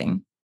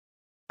practicing?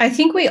 I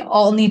think we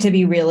all need to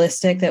be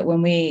realistic that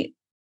when we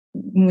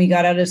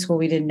got out of school,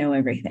 we didn't know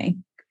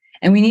everything.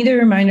 And we need to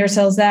remind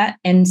ourselves that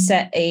and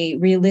set a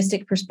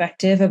realistic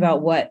perspective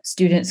about what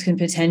students can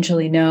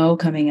potentially know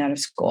coming out of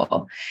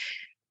school.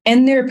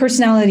 And their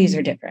personalities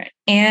are different.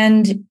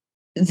 And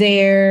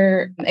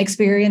their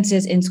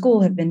experiences in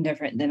school have been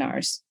different than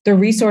ours. The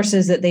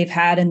resources that they've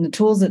had and the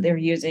tools that they're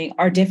using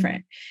are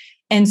different.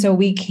 And so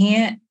we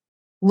can't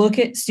look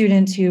at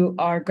students who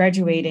are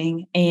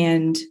graduating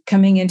and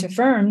coming into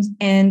firms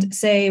and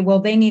say, well,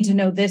 they need to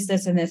know this,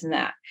 this, and this, and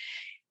that.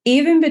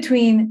 Even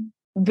between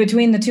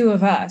the two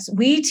of us,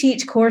 we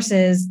teach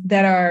courses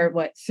that are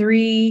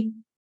three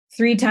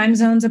time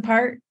zones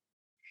apart,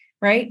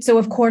 right? So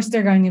of course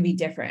they're going to be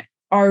different.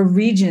 Our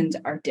regions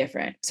are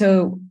different.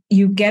 So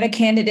you get a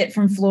candidate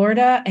from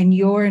Florida and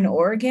you're in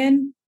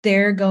Oregon,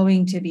 they're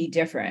going to be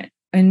different.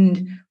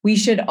 And we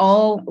should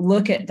all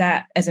look at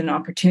that as an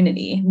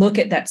opportunity, look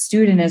at that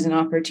student as an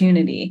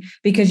opportunity,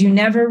 because you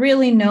never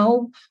really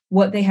know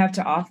what they have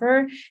to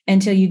offer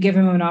until you give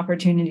them an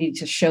opportunity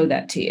to show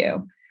that to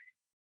you.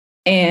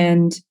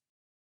 And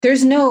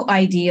there's no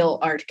ideal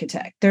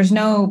architect. There's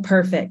no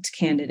perfect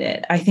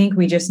candidate. I think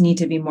we just need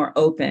to be more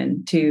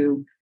open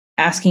to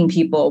asking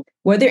people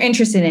what they're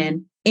interested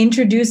in,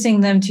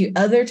 introducing them to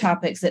other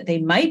topics that they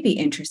might be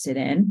interested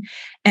in,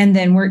 and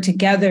then work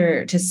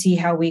together to see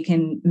how we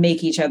can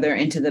make each other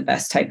into the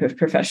best type of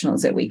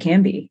professionals that we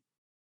can be.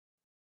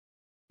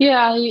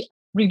 Yeah, I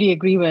really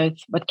agree with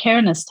what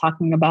Karen is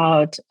talking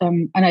about.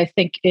 And I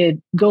think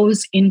it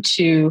goes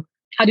into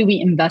how do we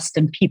invest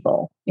in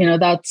people?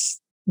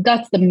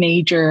 That's the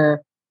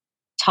major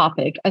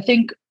topic. I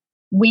think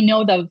we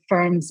know that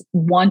firms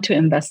want to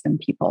invest in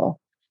people,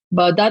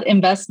 but that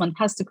investment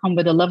has to come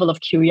with a level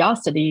of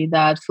curiosity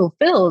that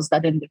fulfills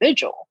that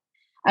individual.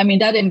 I mean,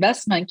 that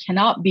investment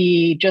cannot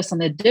be just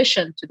an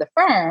addition to the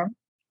firm,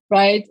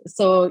 right?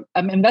 So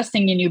I'm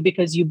investing in you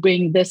because you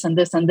bring this and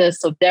this and this,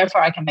 so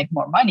therefore I can make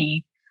more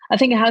money. I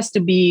think it has to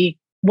be,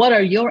 what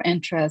are your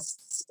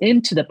interests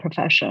into the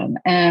profession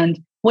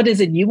and what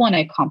is it you want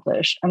to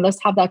accomplish? And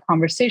let's have that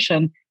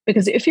conversation,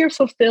 because if you're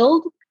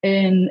fulfilled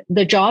in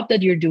the job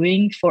that you're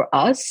doing for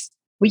us,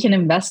 we can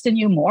invest in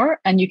you more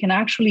and you can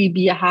actually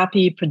be a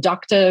happy,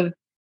 productive,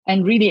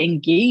 and really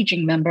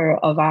engaging member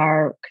of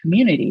our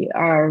community,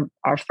 our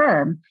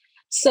firm.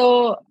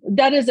 So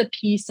that is a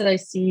piece that I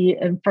see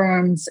in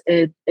firms.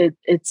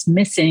 It's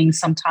missing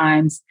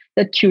sometimes,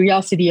 that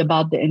curiosity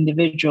about the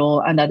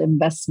individual and that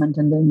investment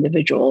in the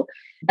individual.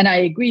 And I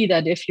agree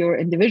that if you're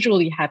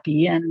individually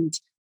happy and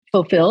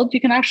fulfilled, you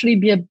can actually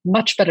be a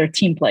much better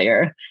team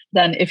player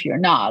than if you're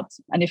not.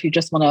 And if you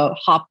just want to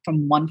hop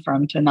from one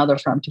firm to another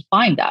firm to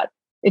find that,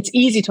 it's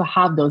easy to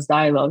have those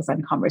dialogues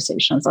and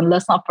conversations. And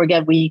let's not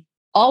forget, we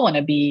all want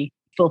to be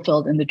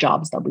fulfilled in the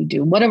jobs that we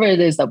do. Whatever it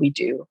is that we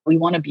do, we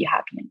want to be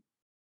happy.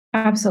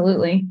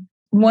 Absolutely.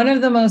 One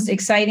of the most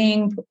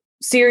exciting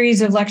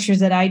series of lectures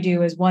that I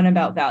do is one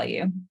about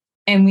value.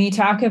 And we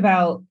talk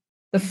about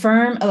the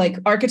firm, like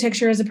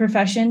architecture as a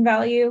profession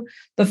value,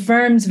 the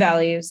firm's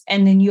values,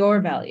 and then your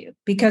value.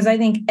 Because I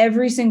think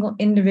every single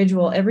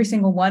individual, every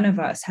single one of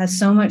us has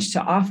so much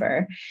to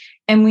offer.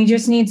 And we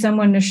just need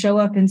someone to show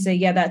up and say,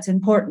 yeah, that's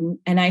important.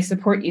 And I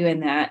support you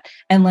in that.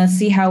 And let's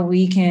see how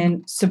we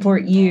can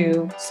support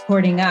you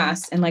supporting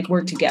us and like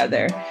work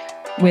together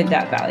with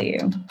that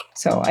value.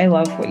 So I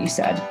love what you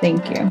said.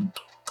 Thank you.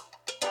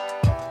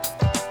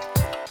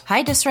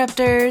 Hi,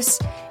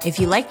 Disruptors. If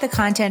you like the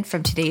content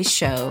from today's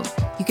show,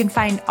 you can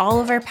find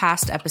all of our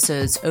past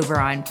episodes over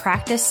on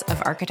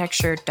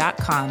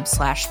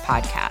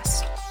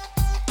practiceofarchitecture.com/podcast.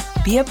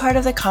 Be a part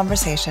of the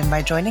conversation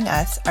by joining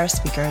us, our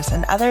speakers,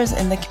 and others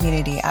in the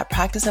community at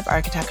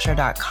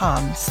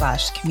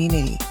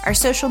practiceofarchitecture.com/community. Our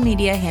social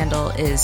media handle is